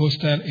in the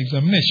hostile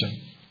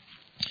examination.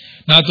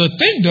 Now, to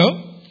think,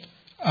 though,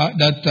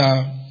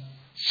 that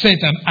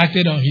Satan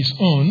acted on his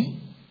own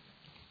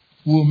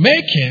will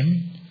make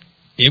him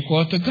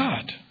equal to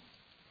God,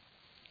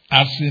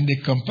 as in the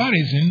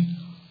comparison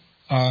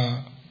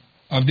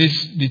of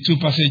the two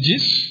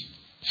passages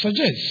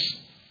suggests.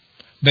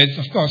 But,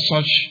 of course,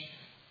 such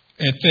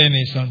a thing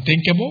is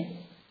unthinkable,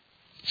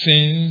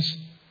 since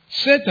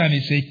Satan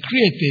is a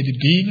created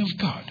being of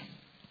God.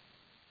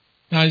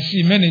 Now, you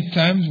see, many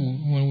times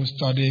when we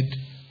studied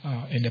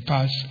in the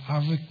past,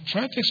 I've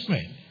tried to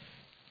explain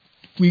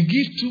We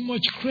give too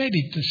much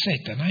credit to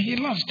Satan, and he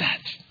loves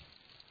that.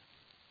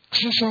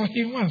 That's all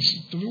he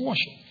wants, to be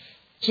worshipped.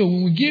 So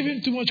when we give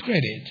him too much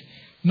credit,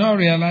 now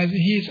realizing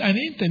he is an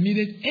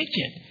intermediate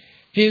agent.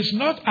 He is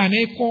not an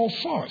equal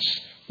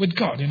force with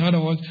God. In other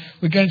words,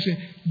 we can say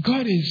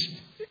God is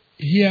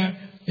here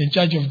in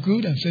charge of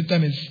good and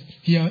Satan is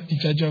here in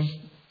charge of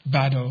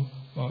bad or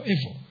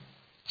evil.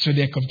 So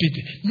they are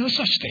competing. No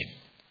such thing.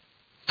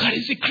 God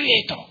is the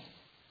creator.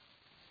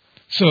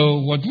 So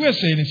what we are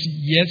saying is,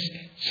 yes,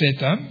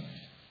 Satan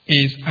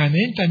is an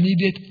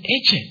intermediate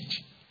agent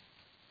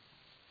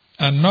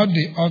and not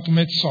the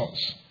ultimate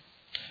source.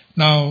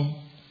 Now,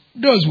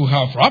 those who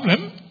have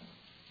problem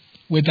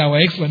with our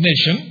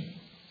explanation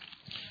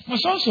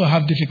must also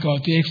have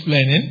difficulty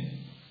explaining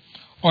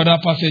other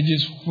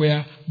passages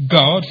where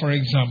God, for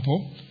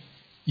example,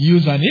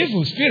 used an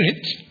evil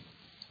spirit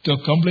to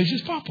accomplish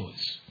his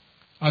purpose.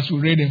 As we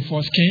read in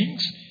 1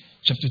 Kings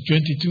chapter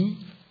 22,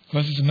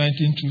 verses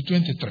 19 through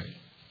 23.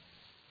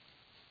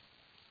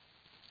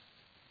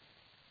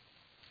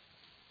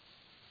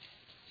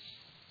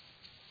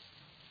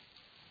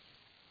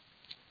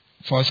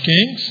 1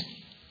 Kings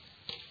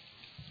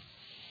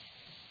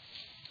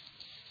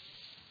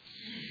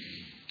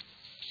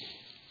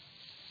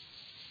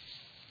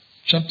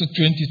chapter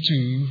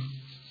 22,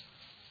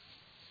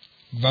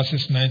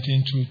 verses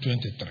 19 through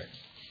 23.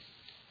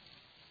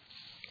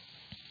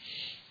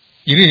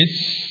 It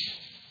is,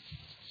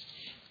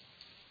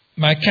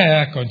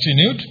 Micaiah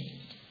continued,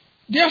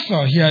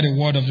 "Therefore hear the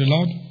word of the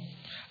Lord.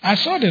 I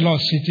saw the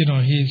Lord sitting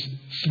on his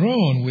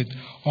throne with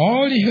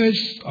all the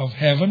hosts of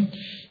heaven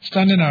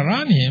standing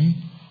around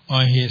him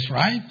on his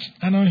right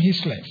and on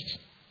his left."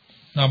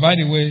 Now, by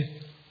the way,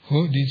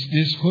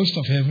 this host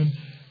of heaven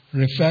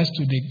refers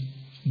to the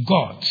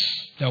gods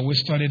that we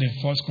studied in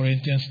 1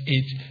 Corinthians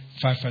 8,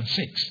 5 and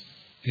 6.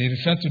 They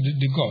refer to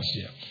the gods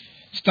here.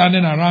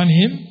 Standing around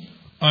him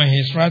on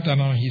his right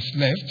and on his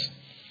left.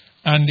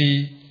 And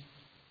the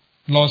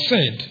Lord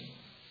said,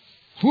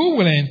 "Who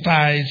will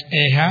entice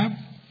Ahab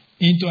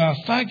into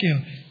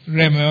attacking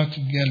Ramoth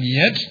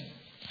Gilead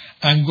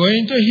and go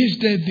into his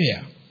death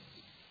there?"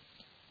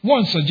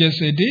 One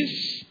suggested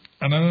this,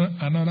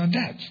 another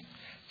that.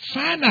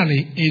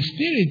 Finally, a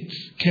spirit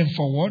came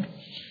forward,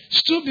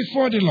 stood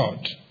before the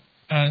Lord,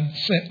 and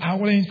said, "I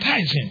will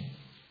entice him."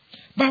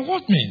 "By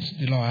what means?"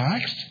 the Lord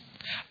asked.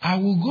 "I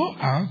will go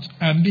out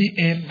and be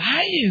a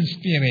lying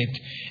spirit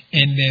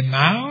in the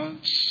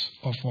mouths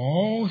of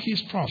all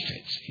his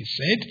prophets." He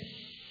said,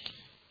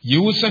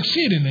 "You will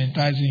succeed in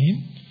enticing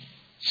him."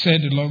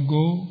 Said the Lord,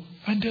 "Go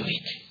and do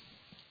it."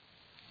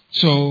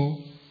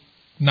 So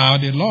now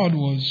the Lord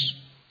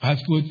has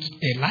put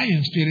a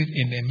lying spirit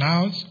in the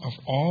mouths of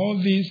all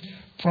these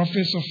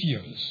prophets of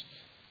yours.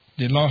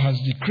 The Lord has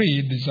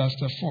decreed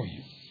disaster for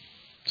you.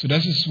 So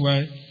this is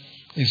where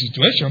a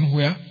situation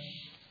where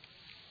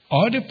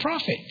all the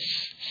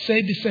prophets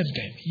say the same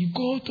thing. You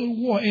go to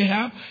war,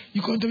 Ahab,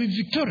 you're going to be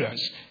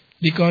victorious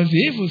because the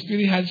evil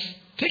spirit has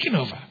taken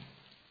over,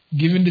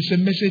 giving the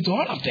same message to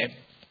all of them.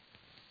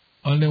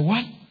 Only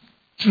one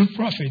true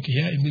prophet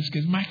here, in this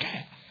case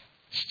Micaiah,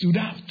 stood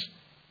out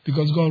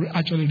because God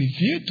actually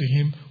revealed to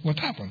him what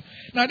happened.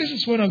 Now, this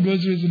is one of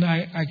those reasons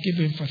I keep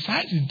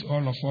emphasizing to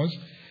all of us.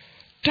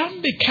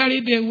 Don't be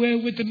carried away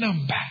with the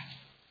number.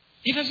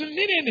 It doesn't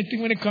mean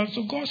anything when it comes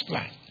to God's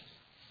plan.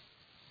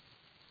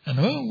 And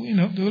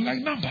people like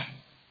number.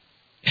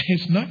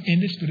 It's not in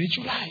the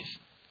spiritual life.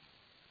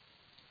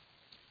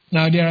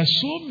 Now, there are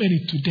so many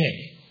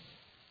today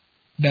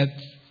that,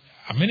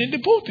 in the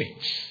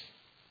pulpits,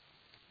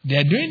 they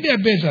are doing their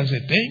best as they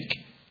think,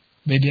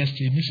 but they are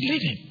still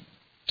misleading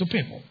to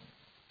people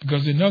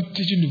because they're not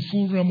teaching the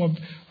full realm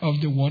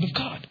of the Word of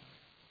God.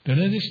 They're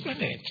not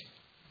explaining it.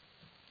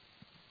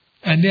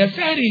 And there are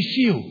very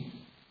few.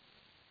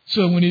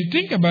 So when you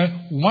think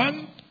about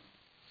 1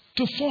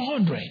 to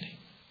 400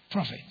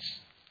 prophets,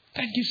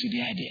 that gives you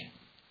the idea.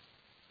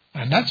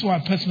 And that's why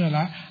personally,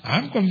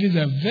 I'm convinced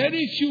there are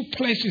very few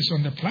places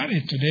on the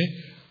planet today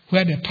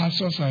where the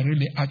pastors are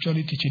really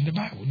actually teaching the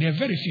Bible. There are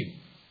very few.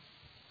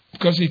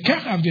 Because you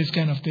can't have this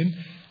kind of thing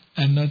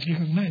and not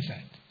recognize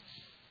that.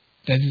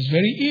 That is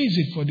very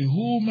easy for the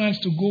whole mass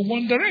to go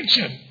one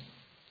direction.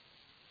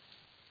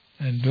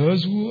 And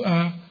those who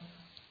are,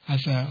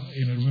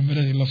 remember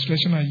the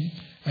illustration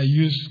I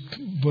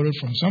borrowed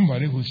from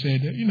somebody who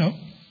said,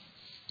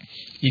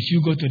 if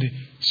you go to the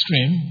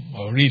stream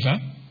or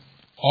river,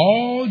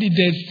 all the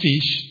dead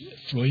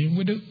fish flowing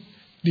with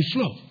the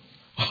flow.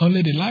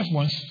 Only the live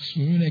ones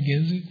swimming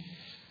against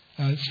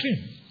the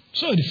stream.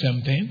 So the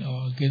same thing,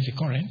 or against the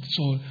current.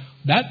 So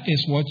that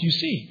is what you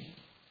see.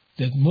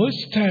 That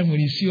most time when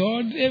you see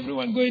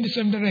everyone going the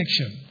same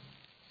direction,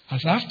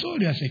 as I've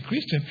told you as a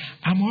Christian,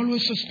 I'm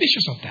always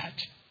suspicious of that.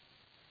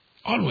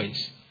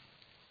 Always.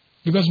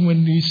 Because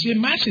when you see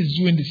masses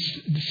doing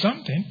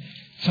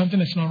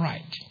something is not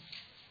right.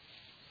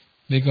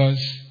 Because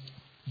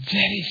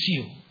very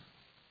few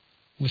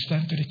will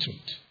stand to the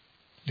truth.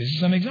 This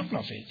is an example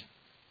of it.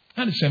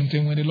 And the same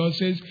thing when the Lord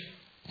says,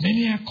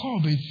 "Many are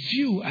called, but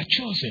few are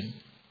chosen."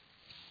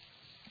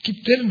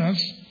 Keep telling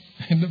us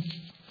in the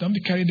Don't be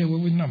carried away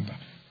with number.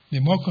 Be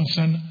more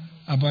concerned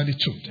about the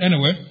truth.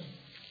 Anyway,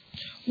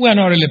 we are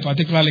not really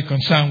particularly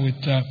concerned with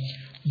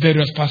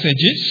various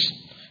passages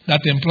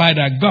that imply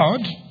that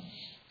God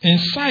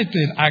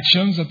incited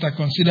actions that are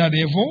considered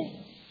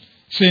evil,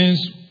 since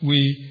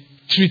we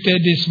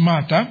treated this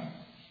matter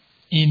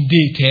in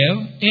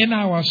detail in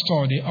our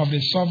study of the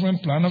sovereign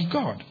plan of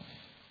God.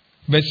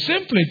 But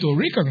simply to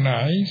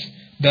recognize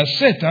that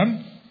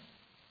Satan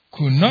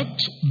could not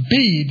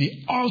be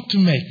the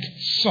ultimate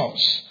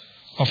source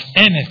of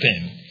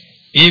anything,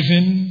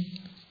 even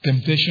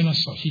temptation or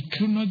such. He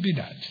could not be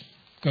that,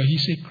 because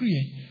he's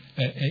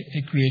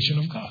a creation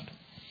of God.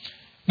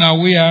 Now,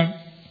 we are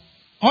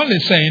only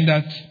saying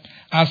that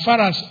as far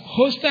as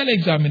hostile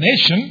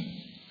examination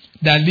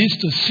that leads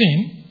to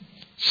sin,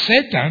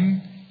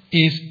 Satan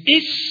is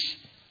its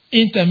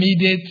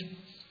intermediate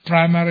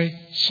primary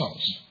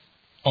source.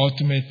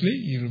 Ultimately,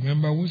 you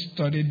remember we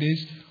studied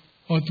this,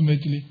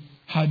 ultimately,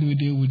 how do we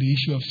deal with the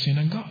issue of sin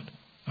and God?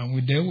 And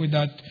we deal with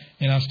that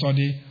in our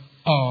study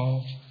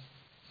of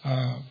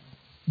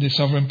the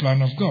sovereign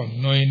plan of God,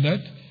 knowing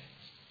that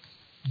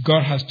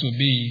God has to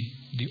be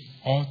the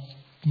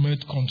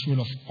ultimate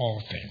control of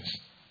all things.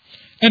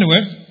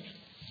 Anyway,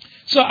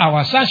 so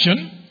our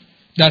assertion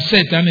that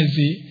Satan is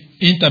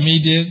the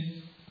intermediate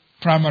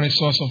primary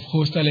source of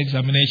hostile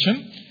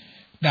examination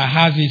that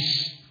has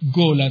its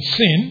goal as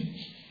sin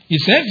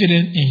is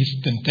evident in his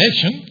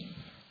temptation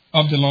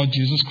of the Lord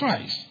Jesus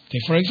Christ.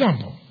 Take, for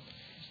example,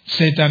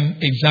 Satan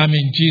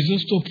examined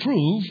Jesus to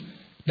prove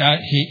that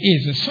he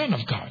is the Son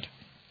of God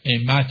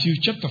in Matthew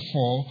chapter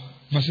 4,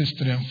 verses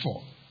 3 and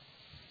 4.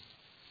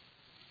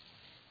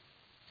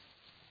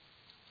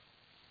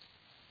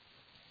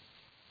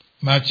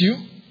 Matthew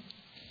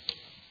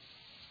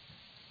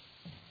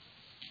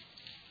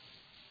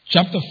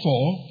chapter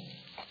 4,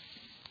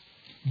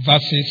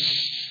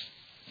 verses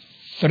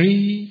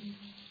 3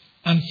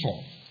 and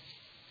 4.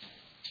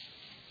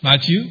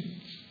 Matthew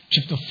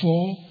chapter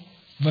 4,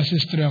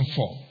 verses 3 and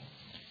 4.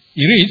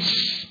 It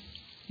reads,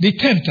 the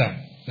tempter,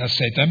 that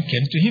Satan,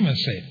 came to him and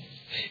said,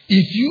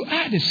 if you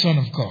are the Son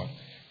of God,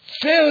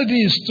 tell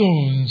these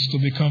stones to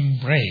become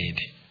bread.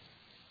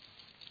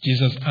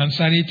 Jesus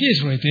answered, it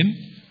is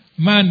written,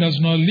 man does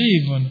not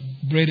live on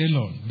bread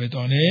alone, but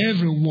on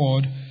every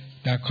word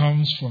that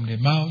comes from the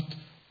mouth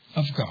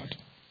of God.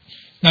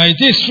 Now, it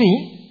is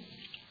true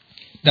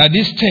that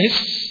this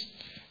text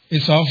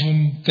is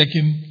often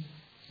taken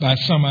by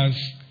some as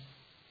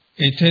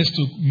a text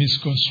to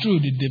misconstrue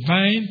the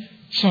divine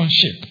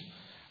sonship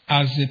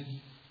as the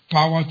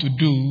power to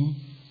do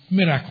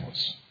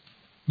miracles.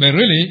 But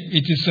really,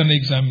 it is an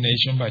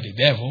examination by the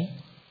devil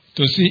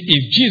to see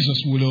if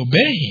Jesus will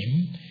obey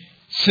him,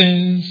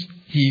 since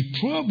he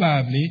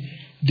probably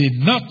did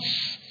not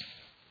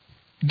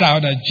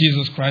doubt that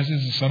Jesus Christ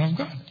is the Son of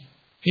God.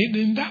 He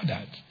didn't doubt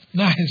that.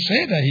 Now, I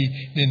say that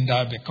he didn't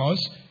doubt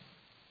because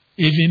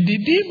even the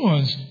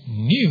demons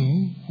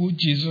knew who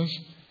Jesus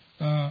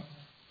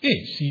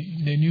is.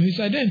 They knew his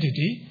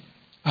identity,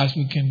 as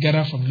we can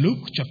gather from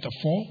Luke chapter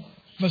 4,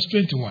 verse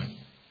 21.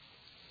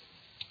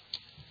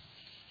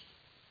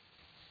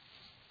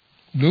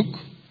 Luke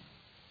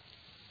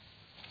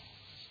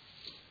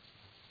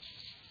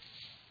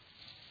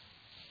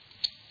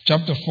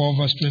chapter 4,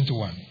 verse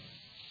 21.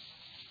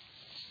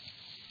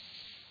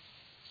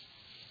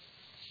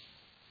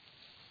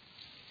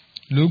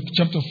 Luke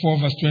chapter 4,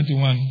 verse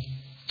 21.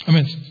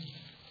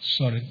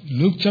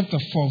 Luke chapter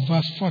 4,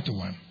 verse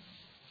 41.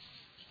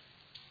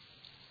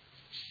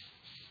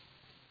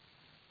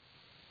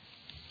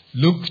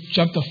 Luke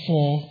chapter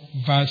 4,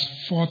 verse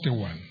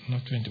 41,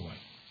 not 21.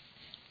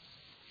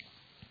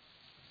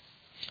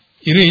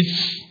 It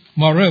reads,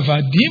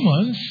 moreover,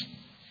 demons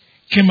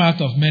came out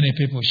of many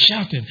people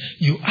shouting,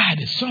 you are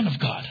the Son of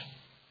God.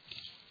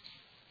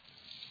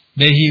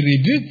 But he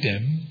rebuked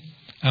them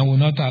and would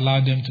not allow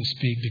them to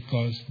speak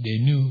because they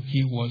knew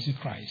he was the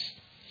Christ.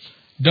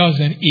 Thus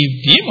then,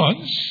 if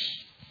demons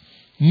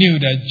knew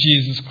that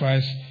Jesus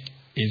Christ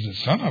is the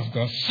Son of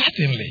God,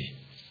 certainly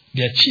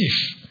their chief,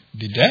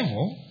 the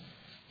devil,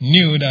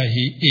 knew that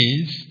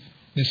he is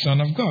the Son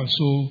of God.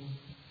 So,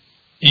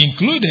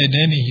 included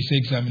then in his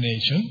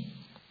examination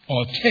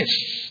or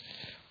test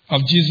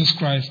of Jesus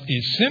Christ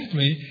is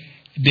simply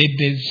the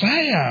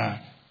desire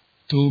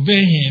to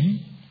obey him,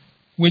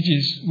 which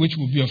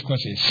would be, of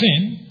course, a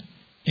sin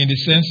in the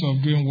sense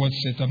of doing what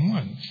Satan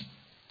wants.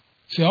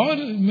 So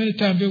many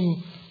times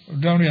people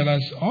don't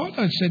realize all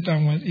that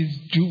Satan wants is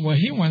do what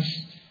he wants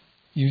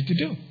you to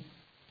do.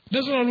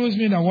 Doesn't always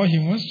mean that what he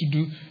wants to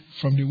do,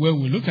 from the way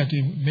we look at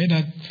him, may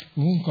not,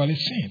 we won't call it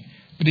sin.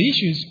 But the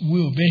issue is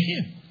we obey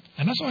him,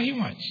 and that's what he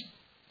wants.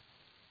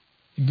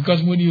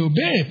 Because when you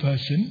obey a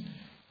person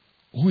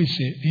who is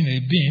a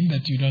being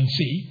that you don't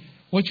see,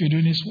 what you're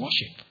doing is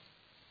worship.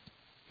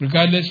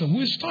 Regardless of,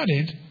 we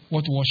studied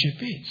what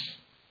worship is.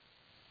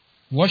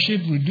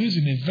 Worship reduced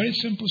in a very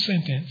simple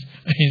sentence,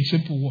 in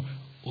simple word,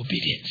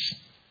 obedience.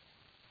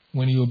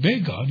 When you obey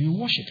God, you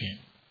worship him.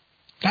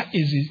 That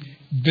is the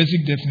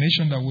basic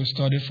definition that we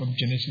studied from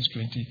Genesis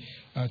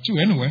 22.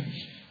 Anyway,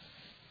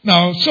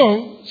 now,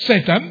 so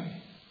Satan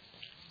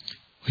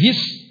His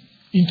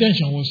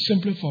intention was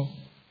simply for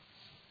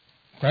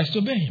Christ to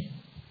obey him.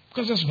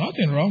 Because there's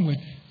nothing wrong with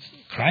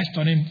Christ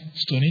turning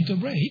stone into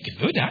bread. He can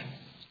do that.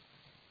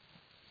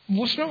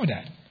 What's wrong with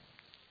that?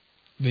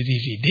 But if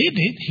he did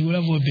it, he would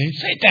have obeyed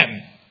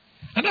Satan.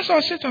 And that's how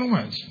Satan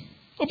wants.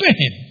 Obey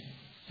him.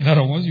 In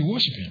other words, you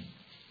worship him.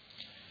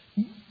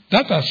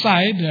 That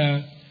aside,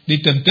 the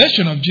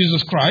temptation of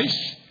Jesus Christ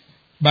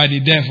by the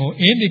devil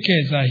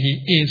indicates that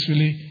he is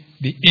really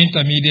the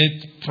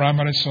intermediate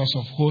primary source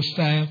of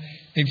hostile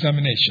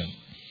examination.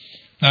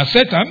 Now,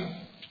 Satan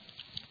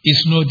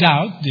is no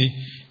doubt the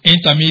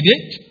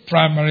intermediate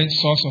primary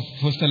source of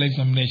hostile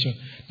examination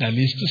that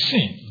leads to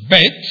sin.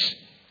 But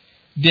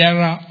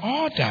there are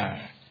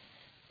other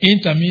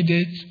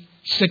intermediate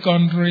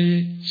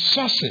secondary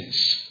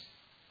sources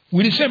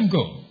with the same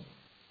goal.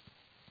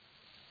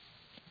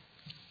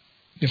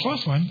 The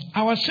first one,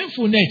 our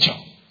sinful nature,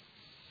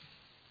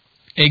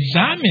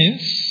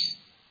 examines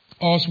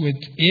us with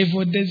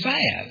evil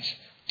desires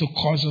to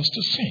cause us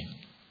to sin.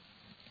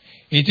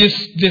 It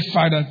is this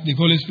fact that the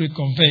Holy Spirit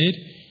conveyed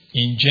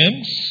in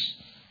James,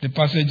 the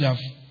passage I've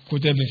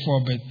quoted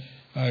before, but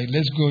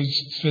let's go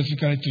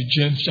specifically to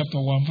James chapter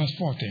 1, verse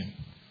 14.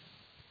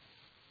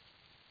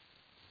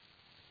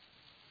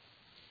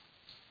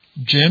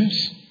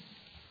 James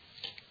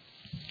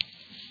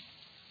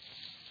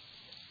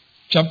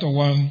chapter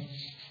 1,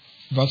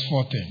 verse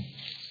 14.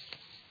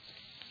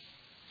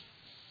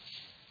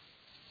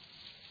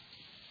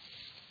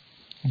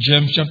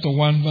 James chapter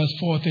 1, verse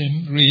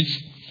 14 reads,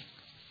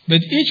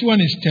 "But each one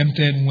is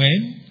tempted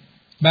when,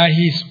 by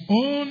his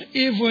own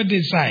evil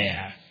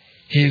desire,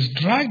 he is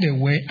dragged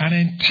away and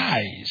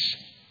enticed."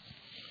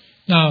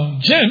 Now,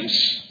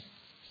 James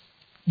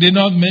did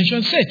not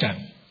mention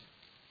Satan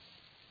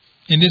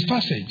in this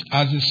passage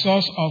as the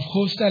source of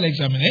hostile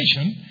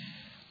examination,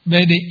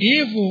 but the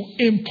evil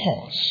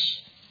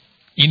impulse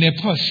in a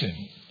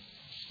person.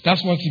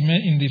 That's what he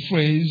meant in the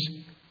phrase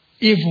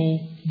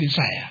evil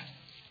desire.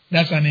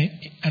 That's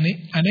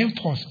an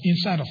impulse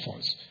inside of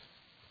us.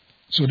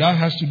 So that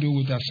has to do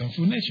with our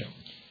sinful nature.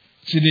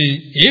 See,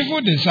 the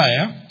evil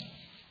desire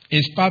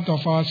is part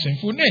of our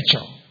sinful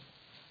nature,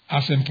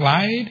 as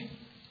implied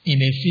in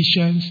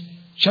Ephesians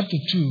chapter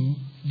 2,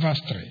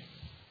 verse 3.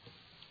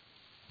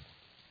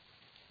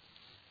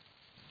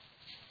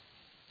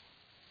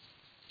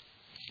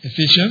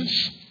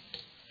 Ephesians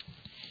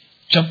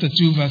chapter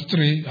 2, verse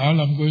 3,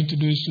 all I'm going to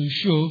do is to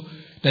show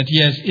that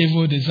yes,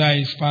 evil desire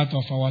is part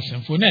of our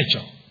sinful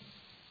nature.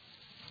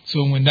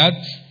 So when that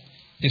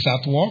is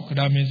at work,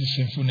 that means the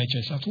sinful nature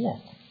is at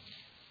work.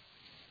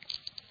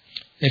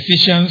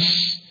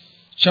 Ephesians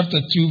chapter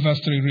 2, verse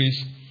 3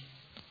 reads,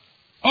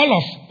 "All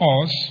of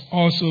us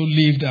also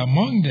lived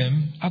among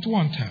them at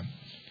one time,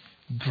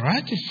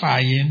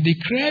 gratifying the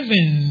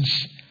cravings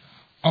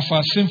of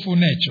our sinful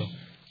nature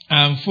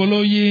and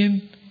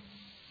following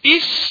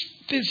its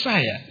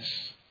desires."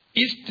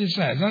 Its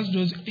desires, that's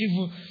those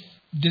evil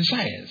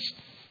desires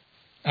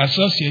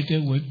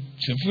associated with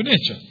sinful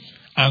nature.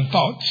 And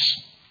thoughts,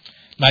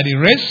 like the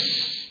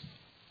rest,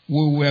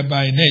 we were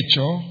by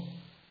nature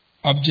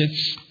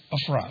objects of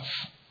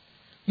wrath.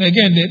 Now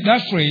again,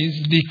 that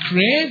phrase, the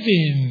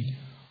craving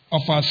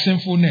of our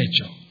sinful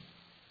nature.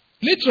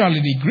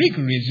 Literally, the Greek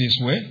reads this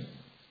way,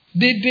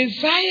 the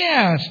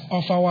desires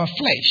of our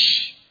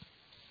flesh.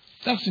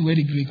 That's the way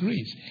the Greek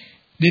reads.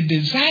 The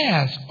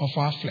desires of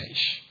our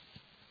flesh.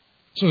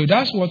 So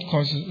that's what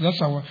causes, that's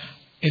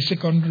a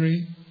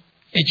secondary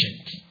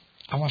agent,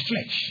 our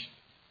flesh.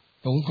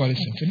 But we call it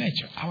sinful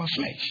nature, our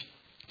flesh.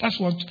 That's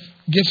what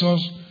gets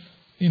us,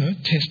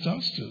 test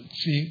us to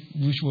see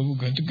which way we're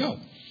going to go.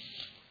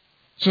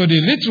 So the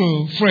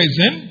literal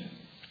phrasing,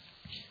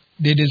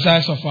 the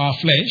desires of our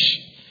flesh,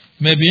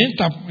 may be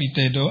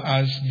interpreted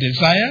as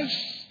desires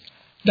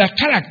that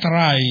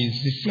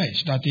characterize the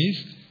flesh, that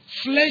is,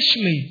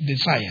 fleshly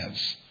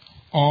desires,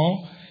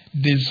 or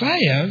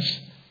desires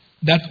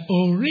that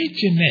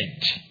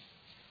originate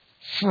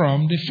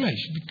from the flesh.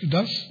 Because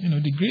that's,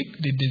 the Greek,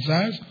 the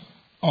desires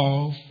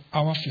of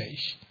our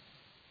flesh.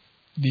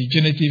 The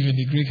genitive in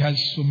the Greek has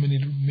so many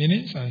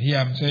meanings, and here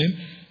I'm saying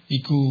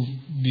it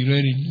could be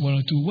read in one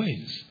or two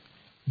ways.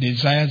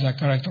 Desires that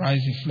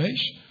characterize the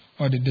flesh,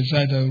 or the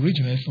desires that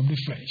originate from the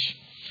flesh.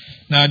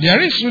 Now,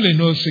 there is really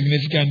no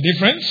significant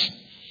difference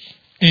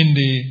in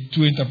the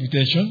two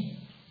interpretations,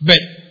 but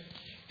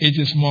it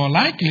is more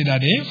likely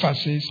that the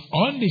emphasis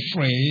on the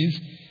phrase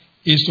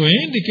is to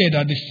indicate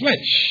that the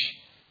flesh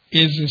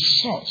is the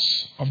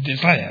source of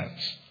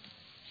desires.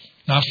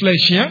 Now,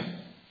 flesh here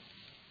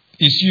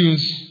is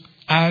used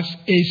as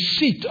a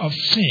seat of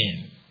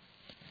sin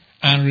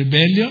and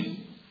rebellion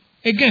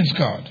against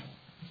God,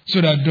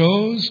 so that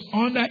those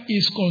under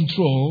His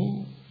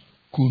control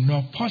could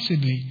not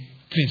possibly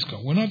please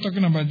God. We're not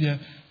talking about the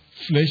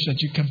flesh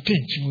that you can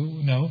pinch.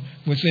 No,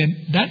 we're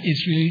saying that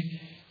is really,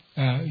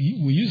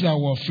 we use our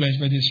word flesh,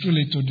 but it's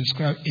really to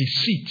describe a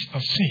seat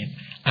of sin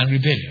and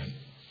rebellion.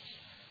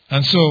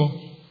 And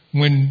so,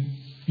 when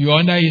you're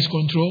under His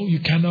control, you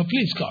cannot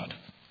please God.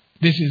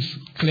 This is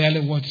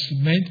clearly what's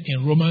meant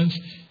in Romans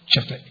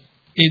chapter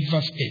 8,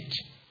 verse 8.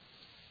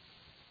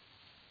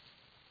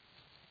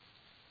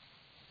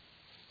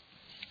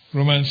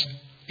 Romans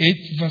 8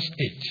 verse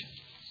 8.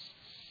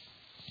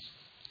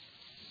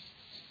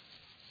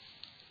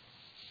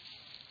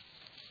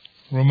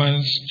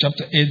 Romans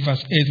chapter 8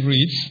 verse 8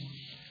 reads,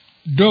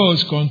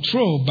 those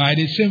controlled by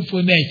the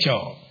sinful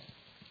nature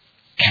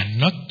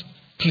cannot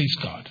please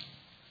God.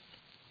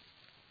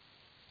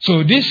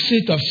 So this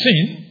seed of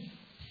sin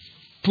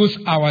puts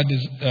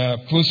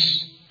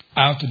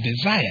out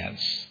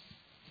desires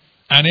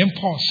and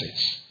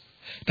impulses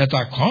that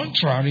are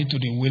contrary to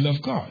the will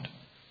of God.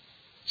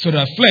 So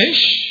the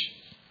flesh,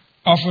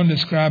 often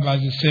described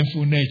as the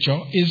sinful nature,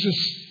 is the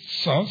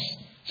source,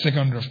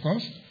 secondary of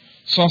course,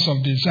 source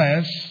of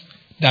desires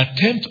that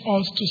tempt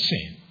us to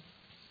sin.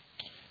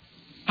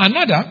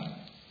 Another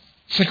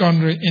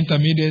secondary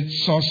intermediate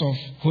source of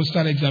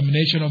hostile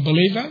examination of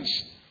believers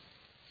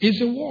is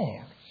the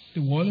world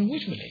in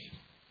which we live.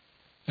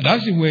 And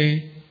that's the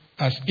way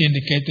as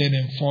indicated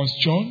in 1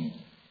 John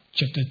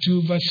chapter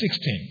 2 verse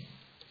 16.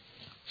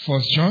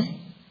 1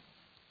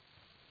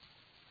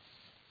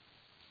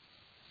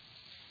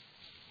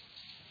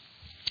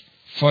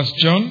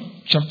 John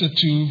chapter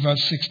 2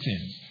 verse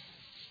 16.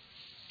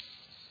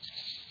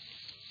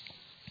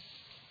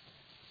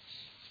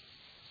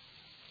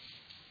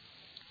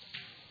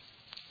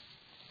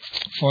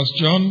 1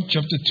 John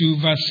chapter 2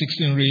 verse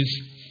 16 reads,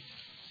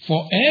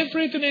 for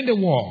everything in the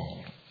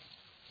world,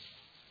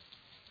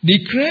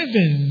 the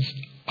cravings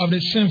of the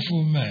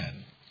sinful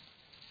man,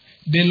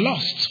 the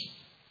lust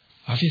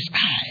of his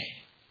eye,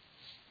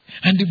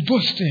 and the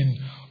boasting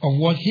of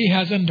what he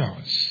has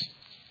endorsed,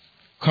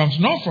 comes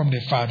not from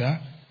the Father,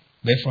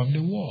 but from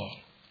the world.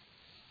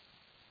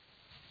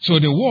 So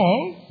the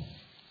world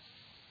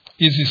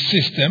is the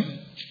system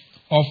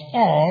of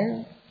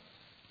all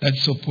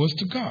that's opposed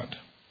to God.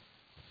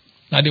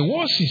 Now the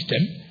world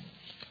system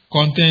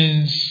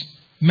contains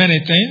many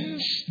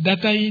things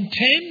that are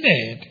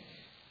intended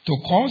to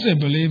cause a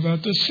believer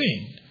to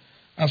sin,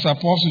 as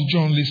Apostle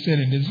John listed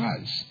in this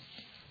verse.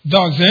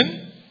 Thus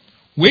then,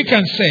 we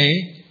can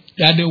say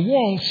that the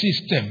world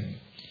system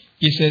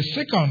is a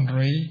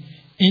secondary,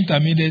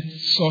 intermediate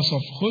source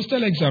of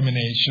hostile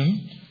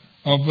examination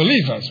of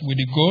believers with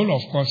the goal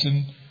of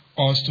causing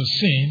us to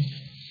sin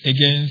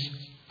against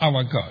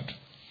our God.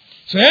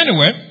 So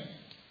anyway,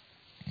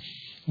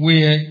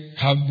 we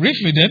have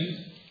briefly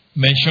then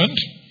mentioned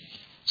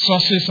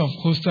sources of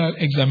hostile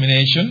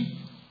examination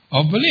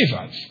of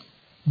believers.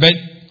 But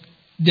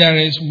there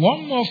is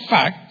one more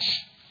fact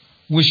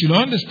we should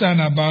understand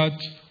about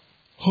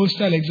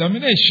hostile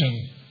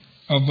examination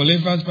of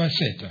believers by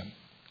Satan.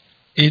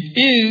 It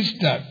is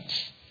that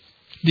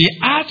the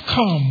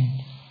outcome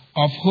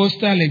of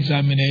hostile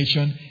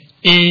examination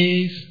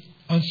is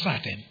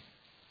uncertain.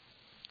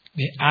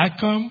 The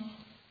outcome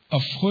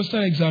of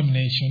hostile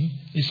examination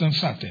is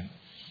uncertain.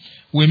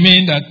 We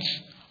mean that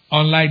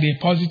unlike the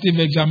positive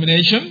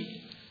examination,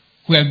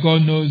 where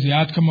God knows the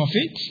outcome of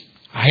it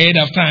ahead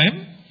of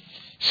time,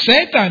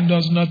 Satan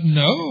does not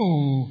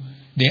know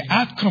the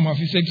outcome of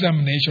his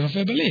examination of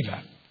a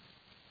believer.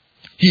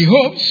 He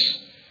hopes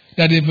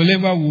that the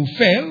believer will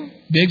fail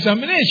the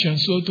examination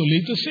so to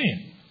lead to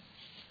sin.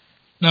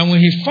 Now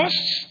when he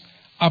first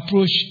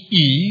approached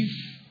Eve,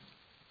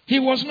 he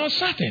was not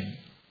certain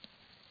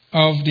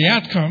of the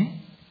outcome.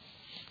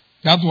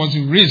 That was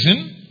the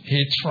reason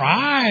he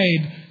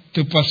tried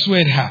to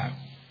persuade her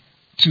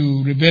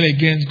to rebel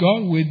against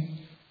God with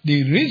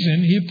the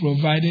reason he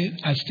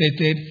provided as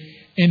stated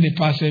in the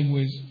passage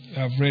we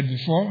have read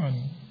before,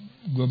 and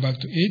go back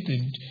to it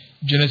in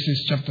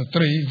Genesis chapter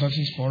 3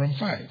 verses 4 and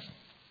 5.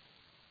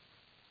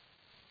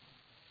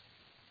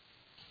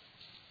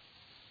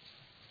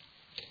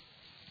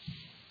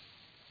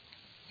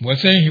 We're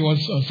saying he was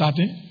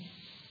uncertain,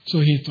 so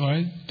he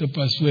tried to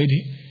persuade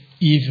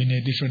Eve in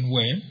a different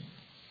way.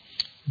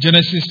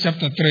 Genesis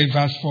chapter 3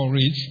 verse 4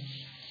 reads,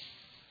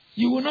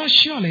 you will not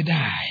surely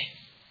die.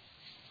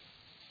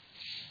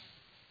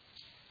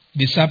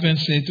 The serpent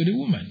said to the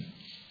woman,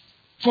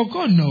 for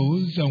God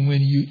knows that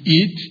when you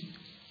eat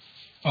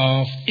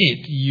of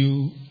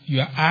it,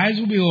 your eyes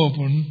will be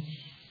open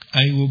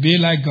and you will be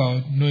like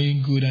God,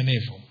 knowing good and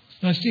evil.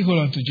 Now still hold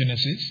on to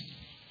Genesis.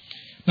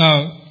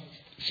 Now,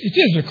 it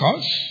is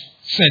because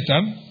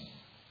Satan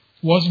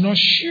was not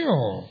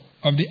sure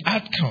of the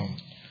outcome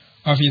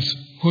of his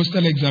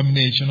hostile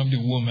examination of the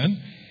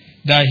woman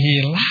that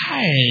he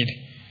lied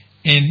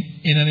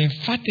in an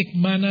emphatic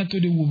manner to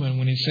the woman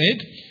when he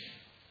said,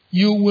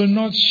 you will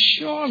not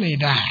surely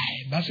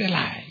die. That's a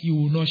lie. You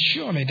will not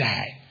surely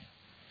die.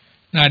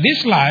 Now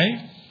this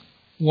lie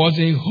was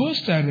a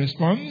hostile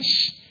response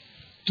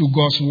to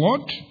God's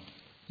word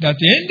that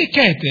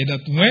indicated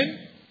that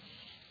when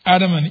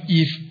Adam and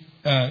Eve,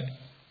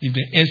 if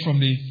they ate from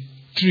the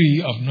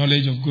tree of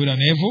knowledge of good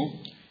and evil,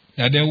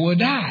 that they will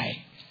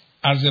die,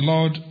 as the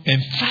Lord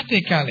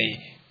emphatically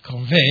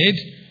conveyed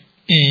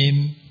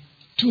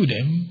to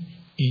them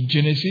in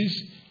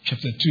Genesis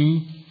chapter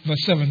 2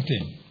 verse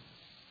 17.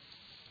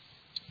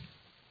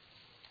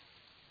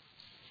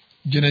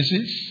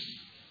 Genesis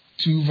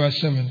 2 verse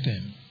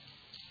 17.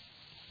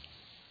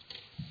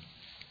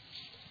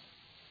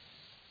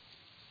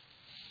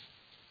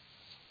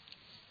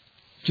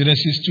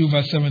 Genesis 2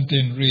 verse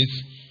 17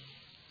 reads,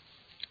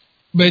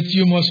 "But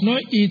you must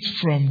not eat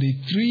from the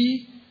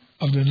tree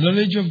of the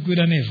knowledge of good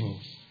and evil,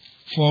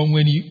 for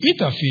when you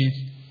eat of it,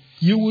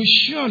 you will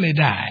surely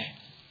die."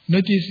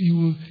 Notice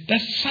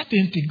that's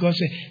certainty. God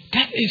said,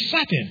 that is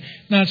certain.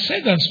 Now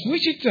Satan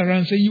switch it around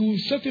and say, you will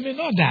certainly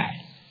not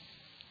die.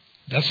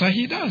 That's why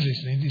he does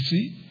this. You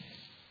see?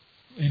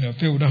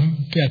 People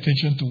don't pay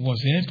attention to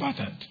what's very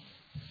important.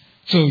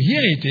 So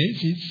here it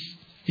is.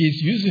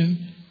 He's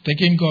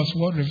taking God's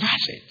word,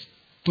 reverse it,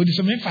 putting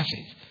some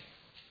emphasis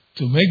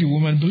to make the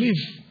woman believe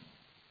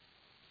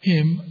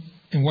him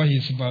in what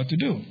he's about to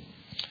do.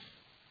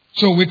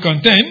 So we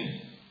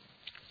contend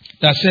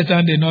that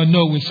Satan did not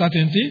know with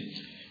certainty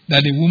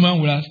that the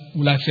woman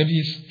will accept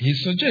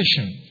his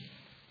suggestion.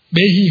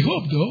 But he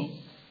hoped, though,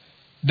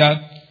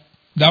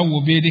 that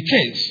will be the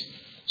case.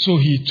 So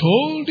he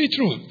told the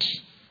truth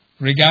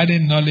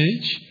regarding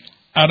knowledge,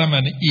 Adam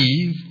and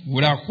Eve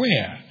without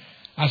where.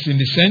 As in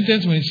the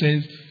sentence when it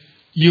says,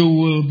 "You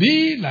will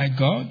be like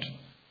God,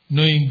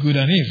 knowing good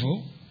and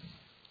evil,"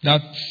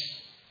 that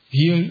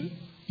he'll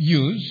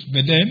use,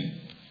 but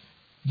then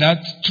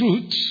that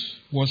truth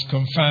was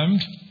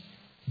confirmed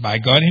by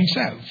God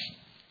himself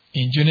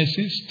in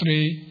Genesis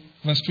 3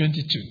 verse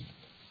 22.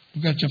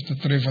 Look at chapter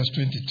 3 verse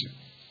 22.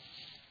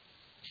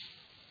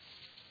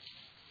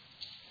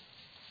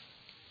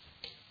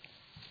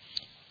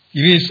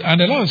 It is,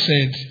 "And the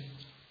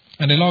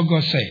Lord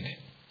God said,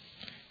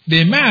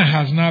 the man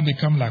has now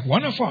become like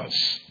one of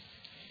us,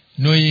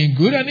 knowing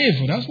good and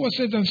evil." That's what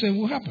Satan said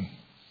will happen.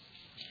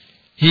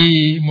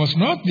 "He must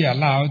not be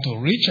allowed to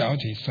reach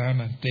out his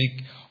hand and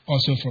take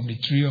also from the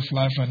tree of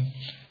life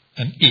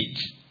and eat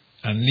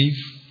and live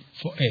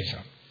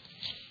forever."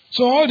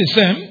 So all the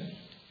same,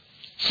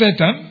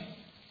 Satan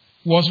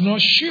was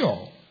not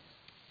sure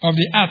of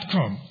the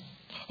outcome,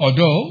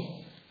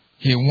 although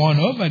he won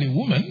over the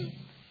woman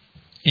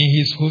in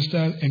his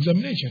hostile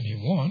examination. He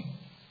won.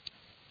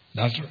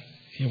 That's right.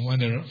 He won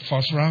the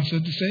first round, so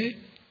to say.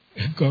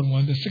 God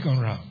won the second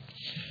round.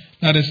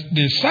 Now,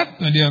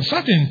 the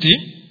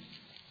uncertainty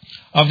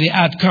of the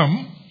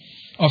outcome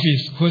of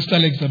his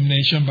hostile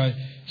examination by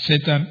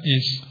Satan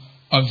is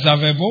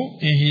observable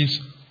in his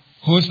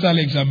hostile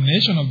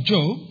examination of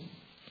Job.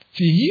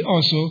 See, he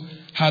also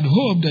had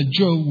hoped that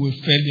Job would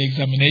fail the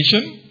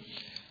examination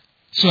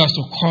so as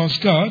to cause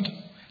God,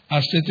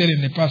 as stated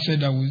in the passage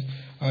that we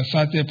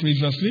cited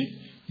previously.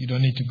 You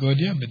don't need to go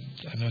there, but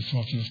I know some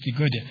of you still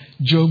go there.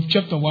 Job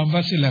chapter 1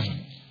 verse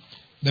 11.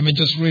 Let me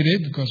just read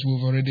it because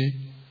you've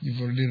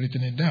already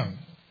written it down.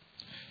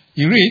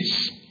 He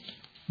reads,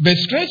 "But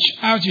stretch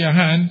out your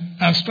hand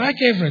and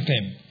strike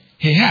everything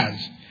he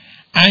has,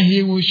 and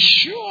he will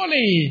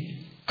surely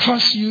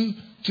curse you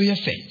to your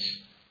face."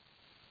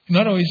 In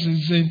other words,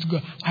 he's saying to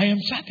God, I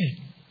am certain.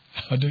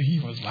 Although he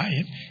was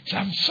lying, so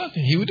I'm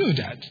certain he will do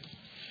that.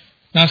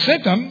 Now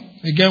Satan,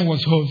 again,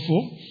 was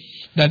hopeful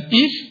that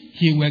if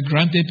he were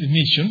granted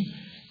permission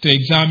to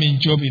examine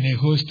Job in a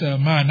hostile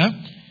manner,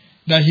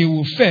 that he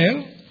will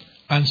fail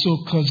and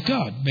so curse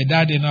God. But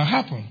that did not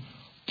happen,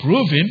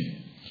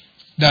 proving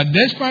that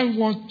despite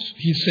what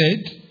he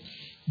said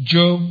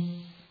Job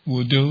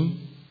would do,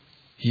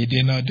 he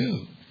did not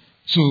do.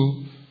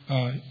 So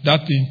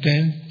that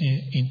intent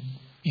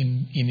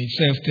in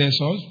itself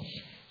tells us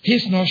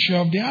he's not sure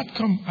of the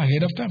outcome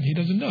ahead of time. He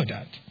doesn't know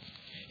that.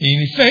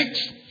 In effect,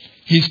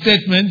 his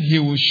statement, "He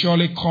will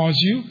surely cause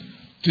you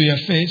to your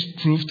face,"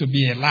 proved to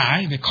be a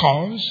lie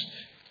because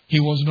he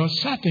was not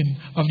certain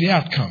of the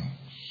outcome.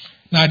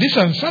 Now, this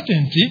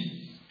uncertainty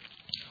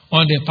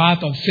on the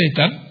part of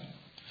Satan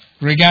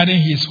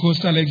regarding his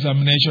hostile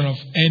examination of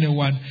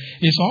anyone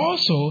is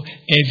also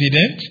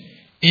evident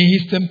in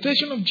his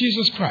temptation of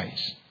Jesus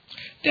Christ.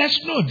 There's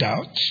no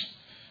doubt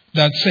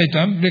that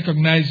Satan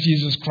recognized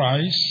Jesus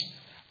Christ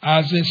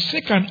as a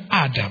second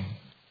Adam,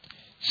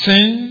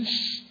 since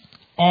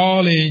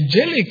all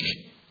angelic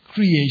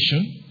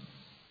creation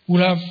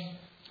would have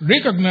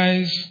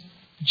recognized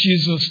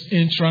Jesus'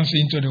 entrance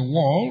into the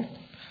world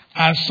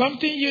as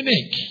something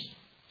unique,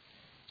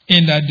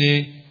 in that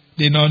they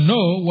did not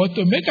know what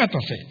to make out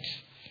of it,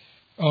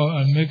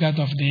 or make out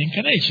of the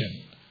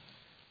incarnation.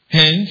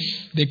 Hence,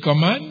 the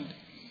command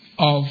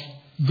of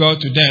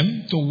God to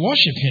them to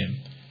worship him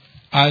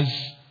as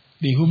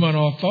the human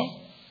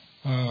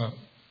author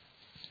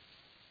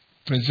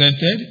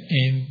presented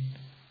in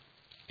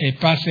a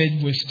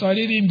passage we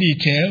studied in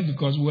detail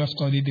because we have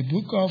studied the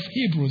book of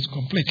Hebrews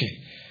completely.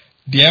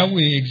 There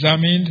we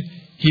examined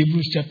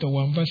Hebrews chapter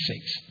 1 verse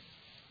 6.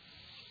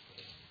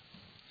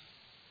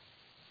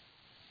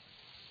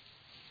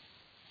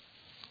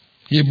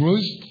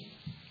 Hebrews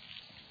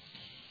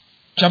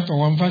chapter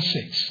 1 verse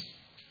 6.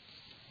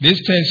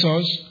 This tells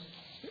us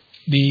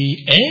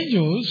the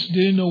angels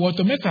didn't know what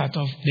to make out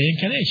of the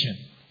incarnation.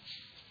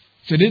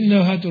 So they didn't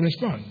know how to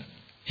respond.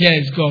 Here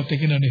is God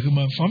taking on a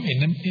human form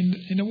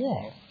in the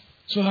world.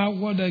 So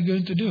what are they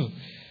going to do?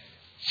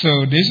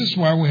 So this is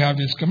why we have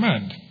this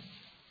command.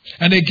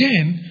 And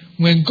again,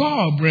 when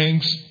God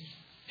brings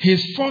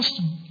his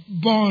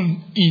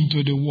firstborn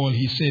into the world,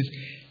 he says,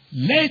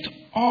 let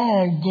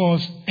all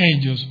God's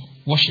angels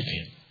worship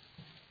him.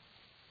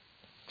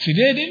 See,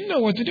 they didn't know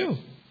what to do.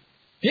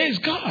 Here is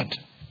God.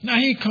 Now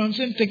he comes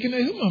and taking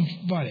a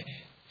human body.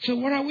 So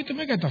what are we to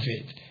make out of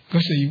it?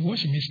 Because you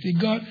worship me,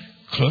 still God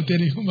clothed in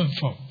human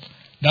form.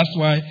 That's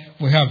why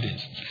we have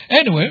this.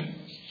 Anyway,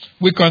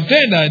 we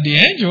contend that the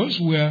angels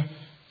were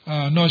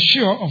not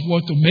sure of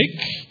what to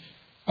make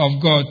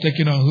of God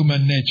taking on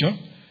human nature.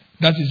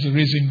 That is the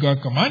reason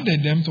God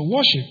commanded them to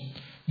worship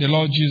the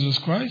Lord Jesus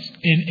Christ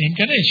in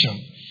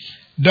incarnation.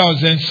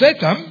 Thus then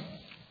Satan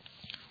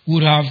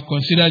would have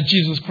considered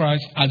Jesus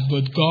Christ as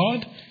both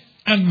God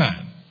and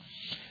man.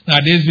 Now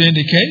this being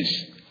the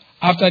case,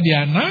 after the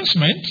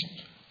announcement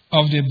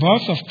of the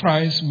birth of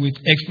Christ with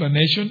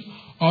explanation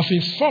of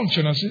his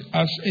function as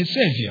a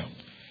Savior,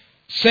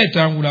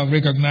 Satan would have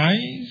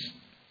recognized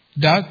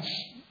that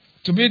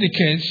to be the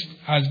case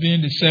as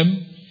being the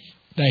same,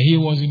 that he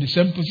was in the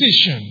same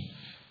position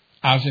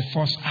as the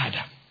first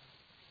Adam.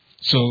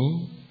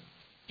 So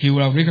he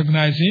would have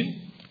recognized him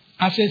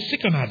as a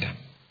second Adam,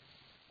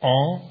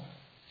 or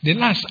the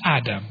last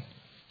Adam,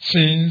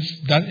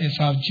 since that is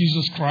how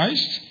Jesus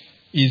Christ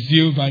is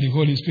viewed by the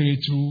Holy Spirit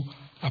through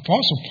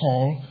Apostle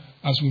Paul,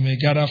 as we may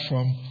gather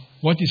from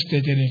what is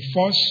stated in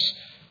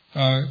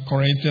 1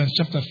 Corinthians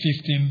chapter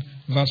 15,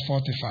 verse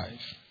 45.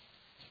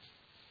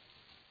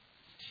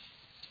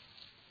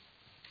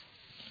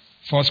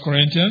 1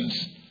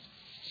 Corinthians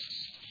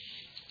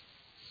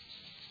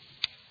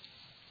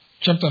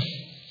chapter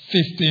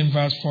 15,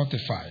 verse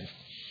 45.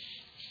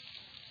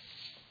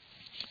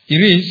 It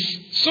is,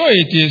 so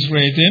it is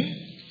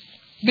written,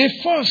 the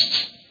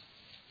first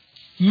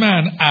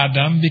man,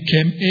 Adam,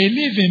 became a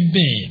living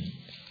being.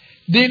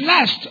 The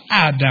last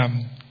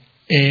Adam,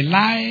 a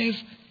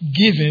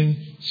life-giving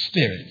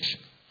spirit.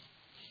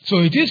 So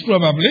it is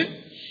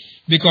probably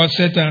because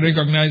Satan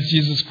recognized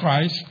Jesus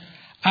Christ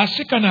as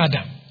second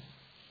Adam.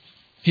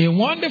 He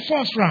won the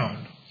first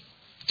round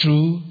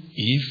through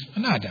Eve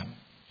and Adam.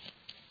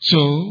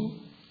 So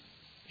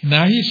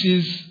now he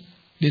sees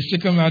the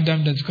second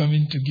Adam that's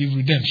coming to give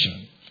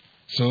redemption.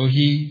 So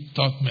he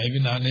thought maybe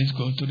now let's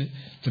go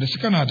to the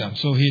second Adam.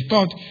 So he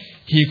thought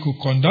he could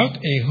conduct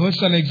a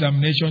hostile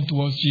examination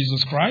towards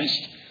Jesus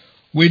Christ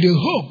with the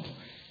hope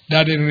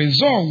that the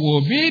result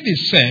will be the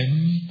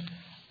same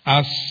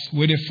as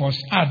with the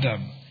first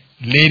Adam,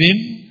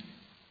 leading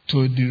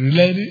to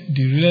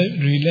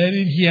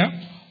derailing here,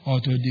 or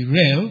to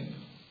derail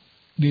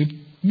the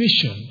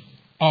mission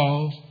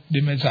of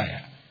the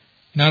Messiah.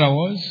 In other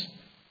words,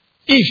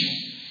 if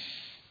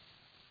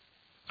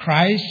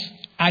Christ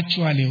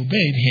actually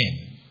obeyed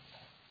him,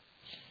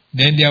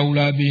 then there would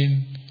have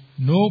been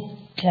no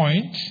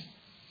point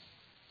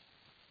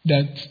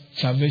that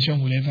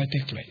salvation will ever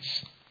take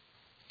place.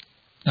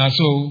 Now,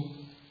 so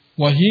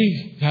what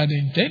he had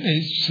intended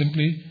is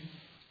simply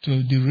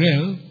to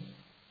derail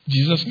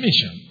Jesus'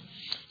 mission.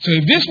 So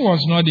if this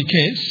was not the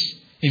case,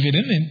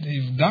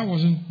 if that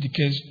wasn't the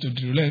case to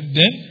derail,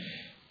 then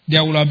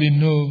there would have been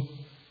no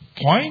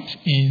point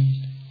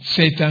in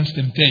Satan's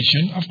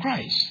temptation of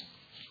Christ,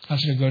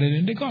 as recorded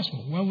in the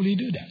gospel. Why would he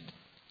do that?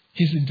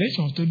 His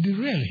intention was to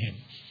derail him,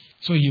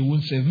 so he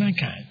wouldn't save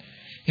mankind.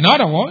 In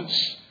other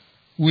words,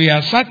 we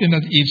are certain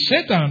that if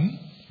Satan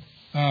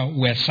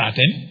were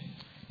certain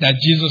that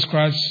Jesus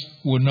Christ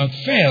would not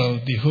fail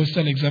the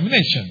hostile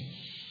examination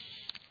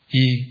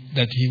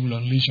that he will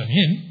unleash on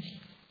him,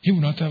 he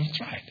would not have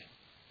tried.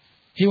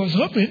 He was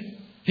hoping.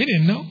 He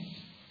didn't know.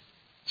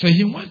 So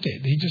he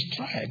wanted. He just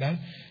tried. That,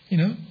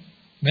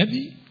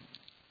 maybe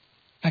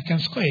I can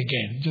score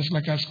again, just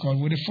like I scored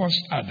with the first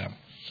Adam.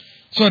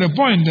 So the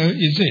point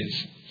is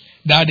this,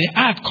 that the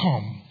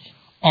outcome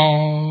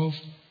of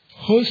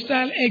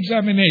hostile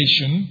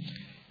examination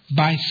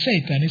by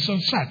Satan is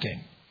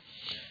uncertain.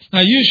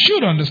 Now you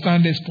should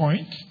understand this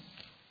point.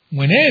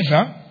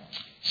 Whenever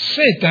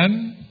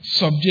Satan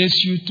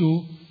subjects you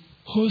to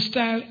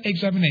hostile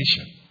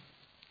examination,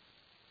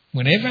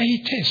 whenever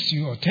he tests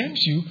you or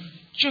tempts you,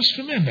 just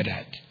remember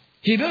that.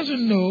 He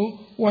doesn't know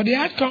what the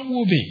outcome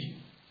will be.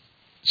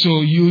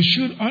 So you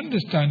should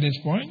understand this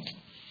point.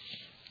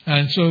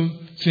 And so,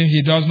 since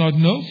he does not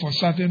know for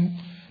certain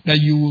that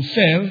you will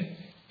fail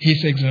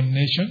his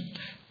examination,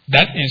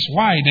 that is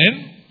why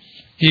then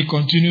he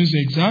continues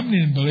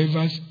examining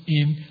believers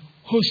in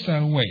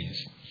hostile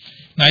ways.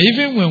 Now,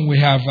 even when we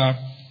have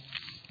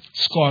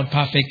scored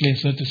perfectly,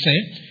 so to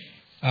say,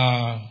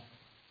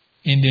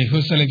 in the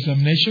hostile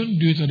examination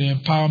due to the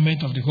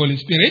empowerment of the Holy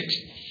Spirit,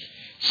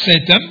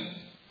 Satan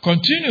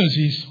continues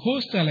his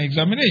hostile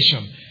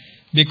examination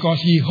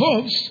because he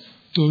hopes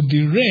to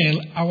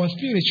derail our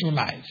spiritual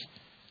life.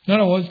 In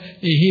other words,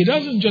 he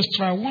doesn't just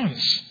try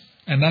once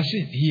and that's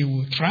it. He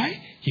will try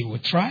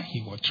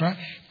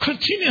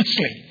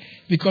continuously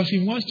because he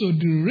wants to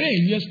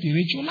derail your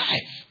spiritual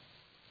life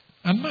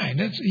and mine.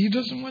 He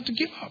doesn't want to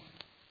give up.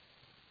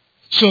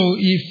 So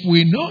if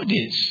we know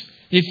this,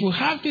 if we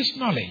have this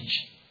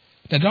knowledge,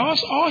 that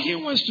all he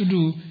wants to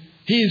do,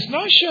 he is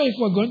not sure if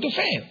we're going to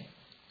fail,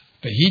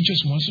 but he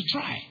just wants to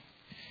try.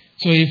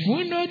 So if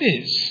we know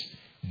this,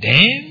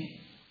 then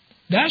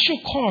that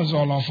should cause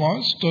all of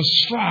us to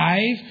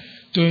strive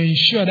to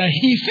ensure that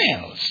he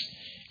fails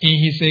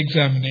in his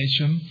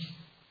examination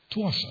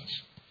towards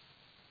us.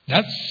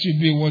 That should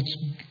be what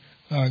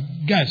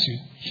guides you.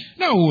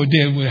 Now we'll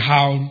deal with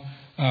how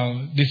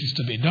this is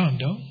to be done,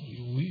 though.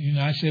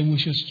 I say we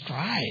should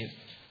strive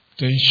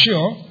to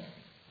ensure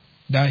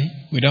that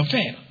we don't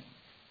fail.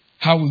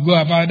 How we go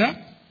about that?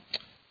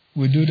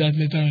 We'll do that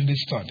later in the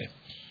study.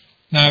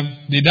 Now,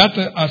 the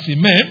data as he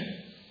may,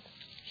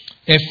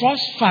 a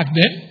first fact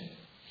then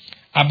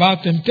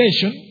about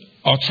temptation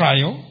or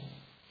trial,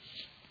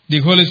 the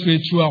Holy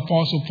Spirit through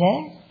Apostle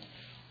Paul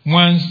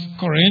wants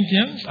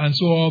Corinthians and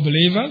so all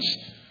believers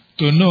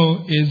to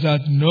know is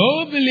that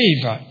no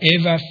believer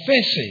ever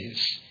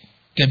faces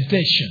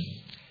temptation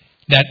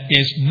that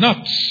is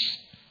not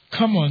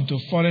common to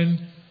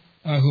fallen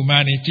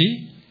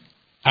humanity,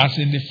 as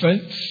in the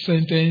first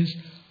sentence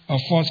of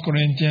 1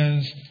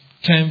 Corinthians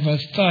 10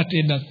 verse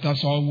 13,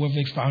 that's all we've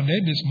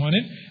expounded this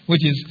morning,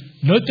 which is,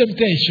 no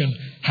temptation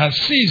has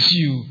seized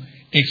you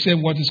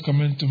except what is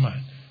common to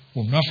man.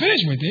 We'll not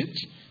finish with it.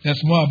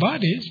 There's more about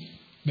it,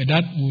 but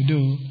that we'll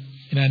do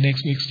in our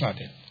next week's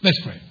study. Let's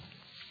pray.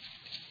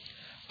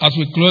 As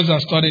we close our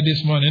study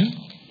this morning,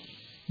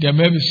 there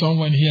may be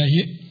someone here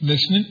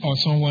listening or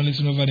someone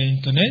listening over the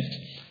internet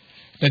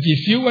that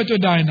if you were to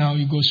die now,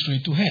 you go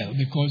straight to hell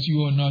because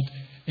you are not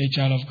a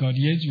child of God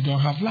yet. You don't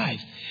have life.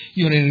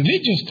 You're a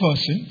religious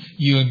person.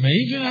 You may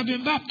even have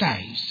been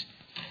baptized,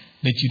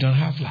 but you don't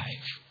have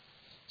life.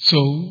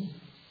 So,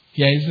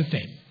 here is the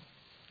thing.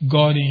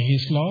 God in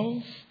His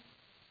love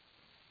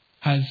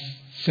has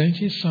sent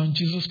His Son,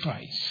 Jesus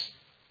Christ,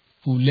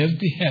 who left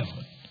the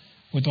heaven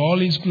with all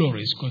His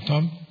glories,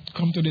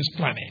 come to this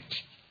planet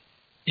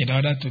in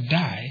order to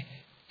die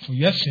for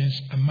your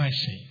sins and my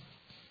sins.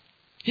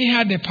 He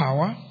had the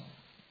power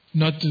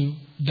not to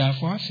die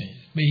for our sins,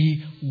 but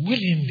He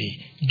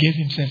willingly gave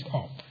Himself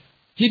up.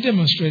 He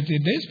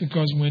demonstrated this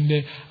because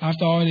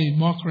after all the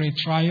mockery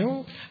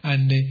trial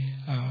and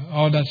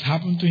all that's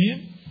happened to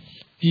Him,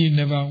 He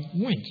never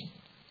went.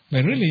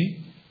 But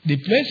really, the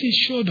place He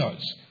showed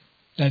us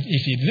that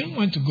if He didn't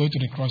want to go to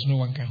the cross, no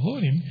one can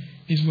hold Him,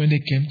 is when they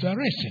came to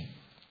arrest Him.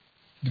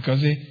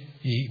 Because they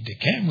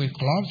came with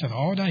clubs and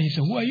all that. He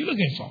said, "Who are you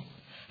looking for?"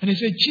 And he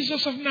said,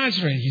 "Jesus of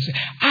Nazareth." He said,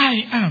 "I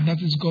am."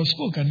 That is God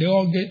spoke. And they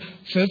all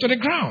fell to the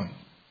ground.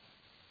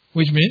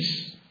 Which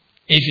means,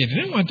 if he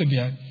didn't want to be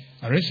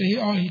arrested,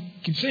 he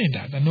keeps saying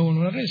that no one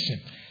will arrest him.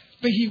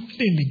 But he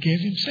willingly gave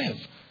himself.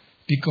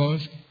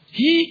 Because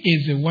he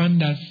is the one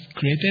that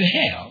created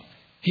hell.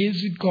 He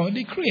is God,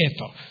 the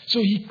creator.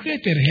 So he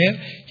created hell.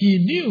 He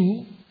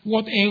knew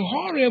what a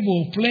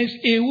horrible place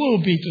it will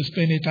be to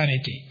spend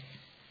eternity.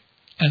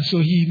 And so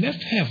he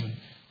left heaven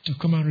to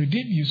come and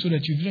redeem you so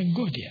that you didn't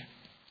go there.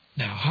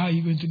 Now, how are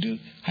you going to do?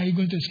 How are you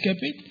going to escape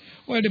it?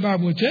 Well, the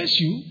Bible tells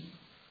you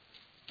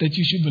that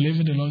you should believe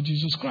in the Lord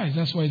Jesus Christ.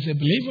 That's why it says,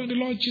 believe on the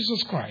Lord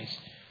Jesus Christ,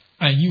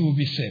 and you will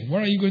be saved.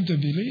 What are you going to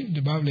believe?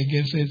 The Bible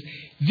again says,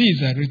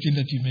 these are written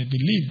that you may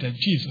believe that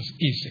Jesus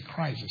is the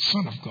Christ, the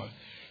Son of God.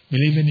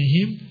 Believing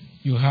in Him,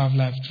 you have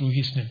life through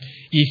His name.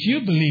 If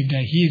you believe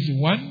that He is the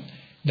one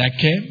that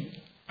came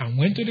and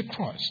went to the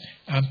cross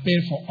and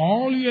paid for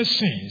all your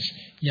sins,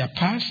 your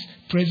past,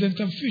 present,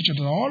 and future,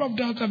 that all of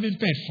that have been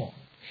paid for.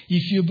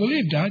 If you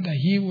believe that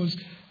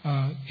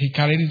He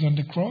carried it on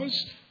the cross,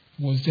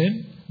 was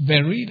then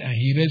buried, and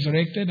He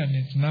resurrected, and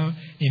it's now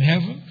in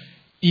heaven.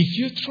 If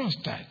you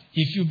trust that,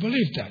 if you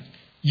believe that,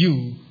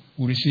 you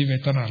will receive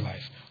eternal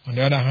life. On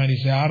the other hand, you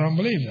say, "I don't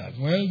believe that."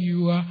 Well,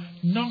 you are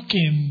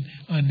knocking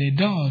on the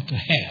door to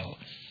hell.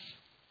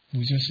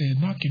 We just say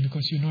knocking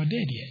because you're not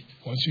dead yet.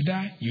 Once you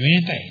die, you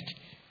ain't dead.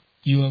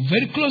 You are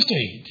very close to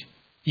it.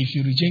 If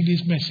you reject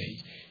this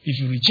message, if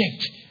you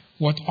reject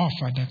what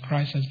offer that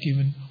Christ has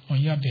given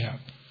on your behalf.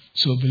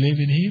 So believe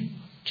in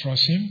Him,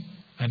 trust Him,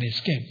 and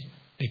escape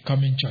the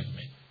coming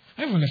judgment.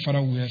 Heavenly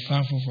Father, we are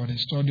thankful for the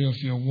study of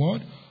your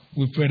word.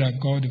 We pray that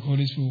God, the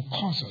Holy Spirit, will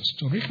cause us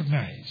to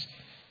recognize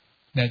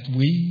that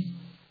we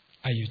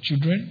are your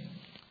children,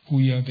 who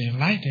you have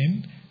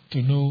enlightened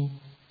to know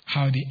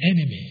how the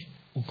enemy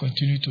will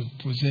continue to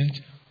present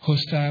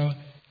hostile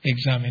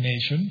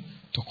examination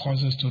to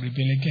cause us to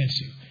rebel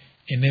against you.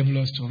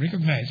 Enable us to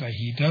recognize that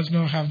He does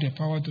not have the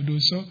power to do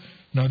so,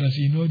 nor does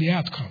He know the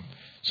outcome,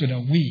 so that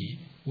we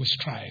will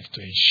strive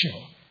to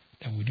ensure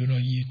that we do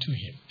not yield to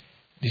Him.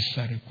 This is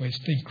our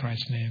request in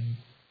Christ's name.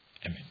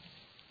 Amen.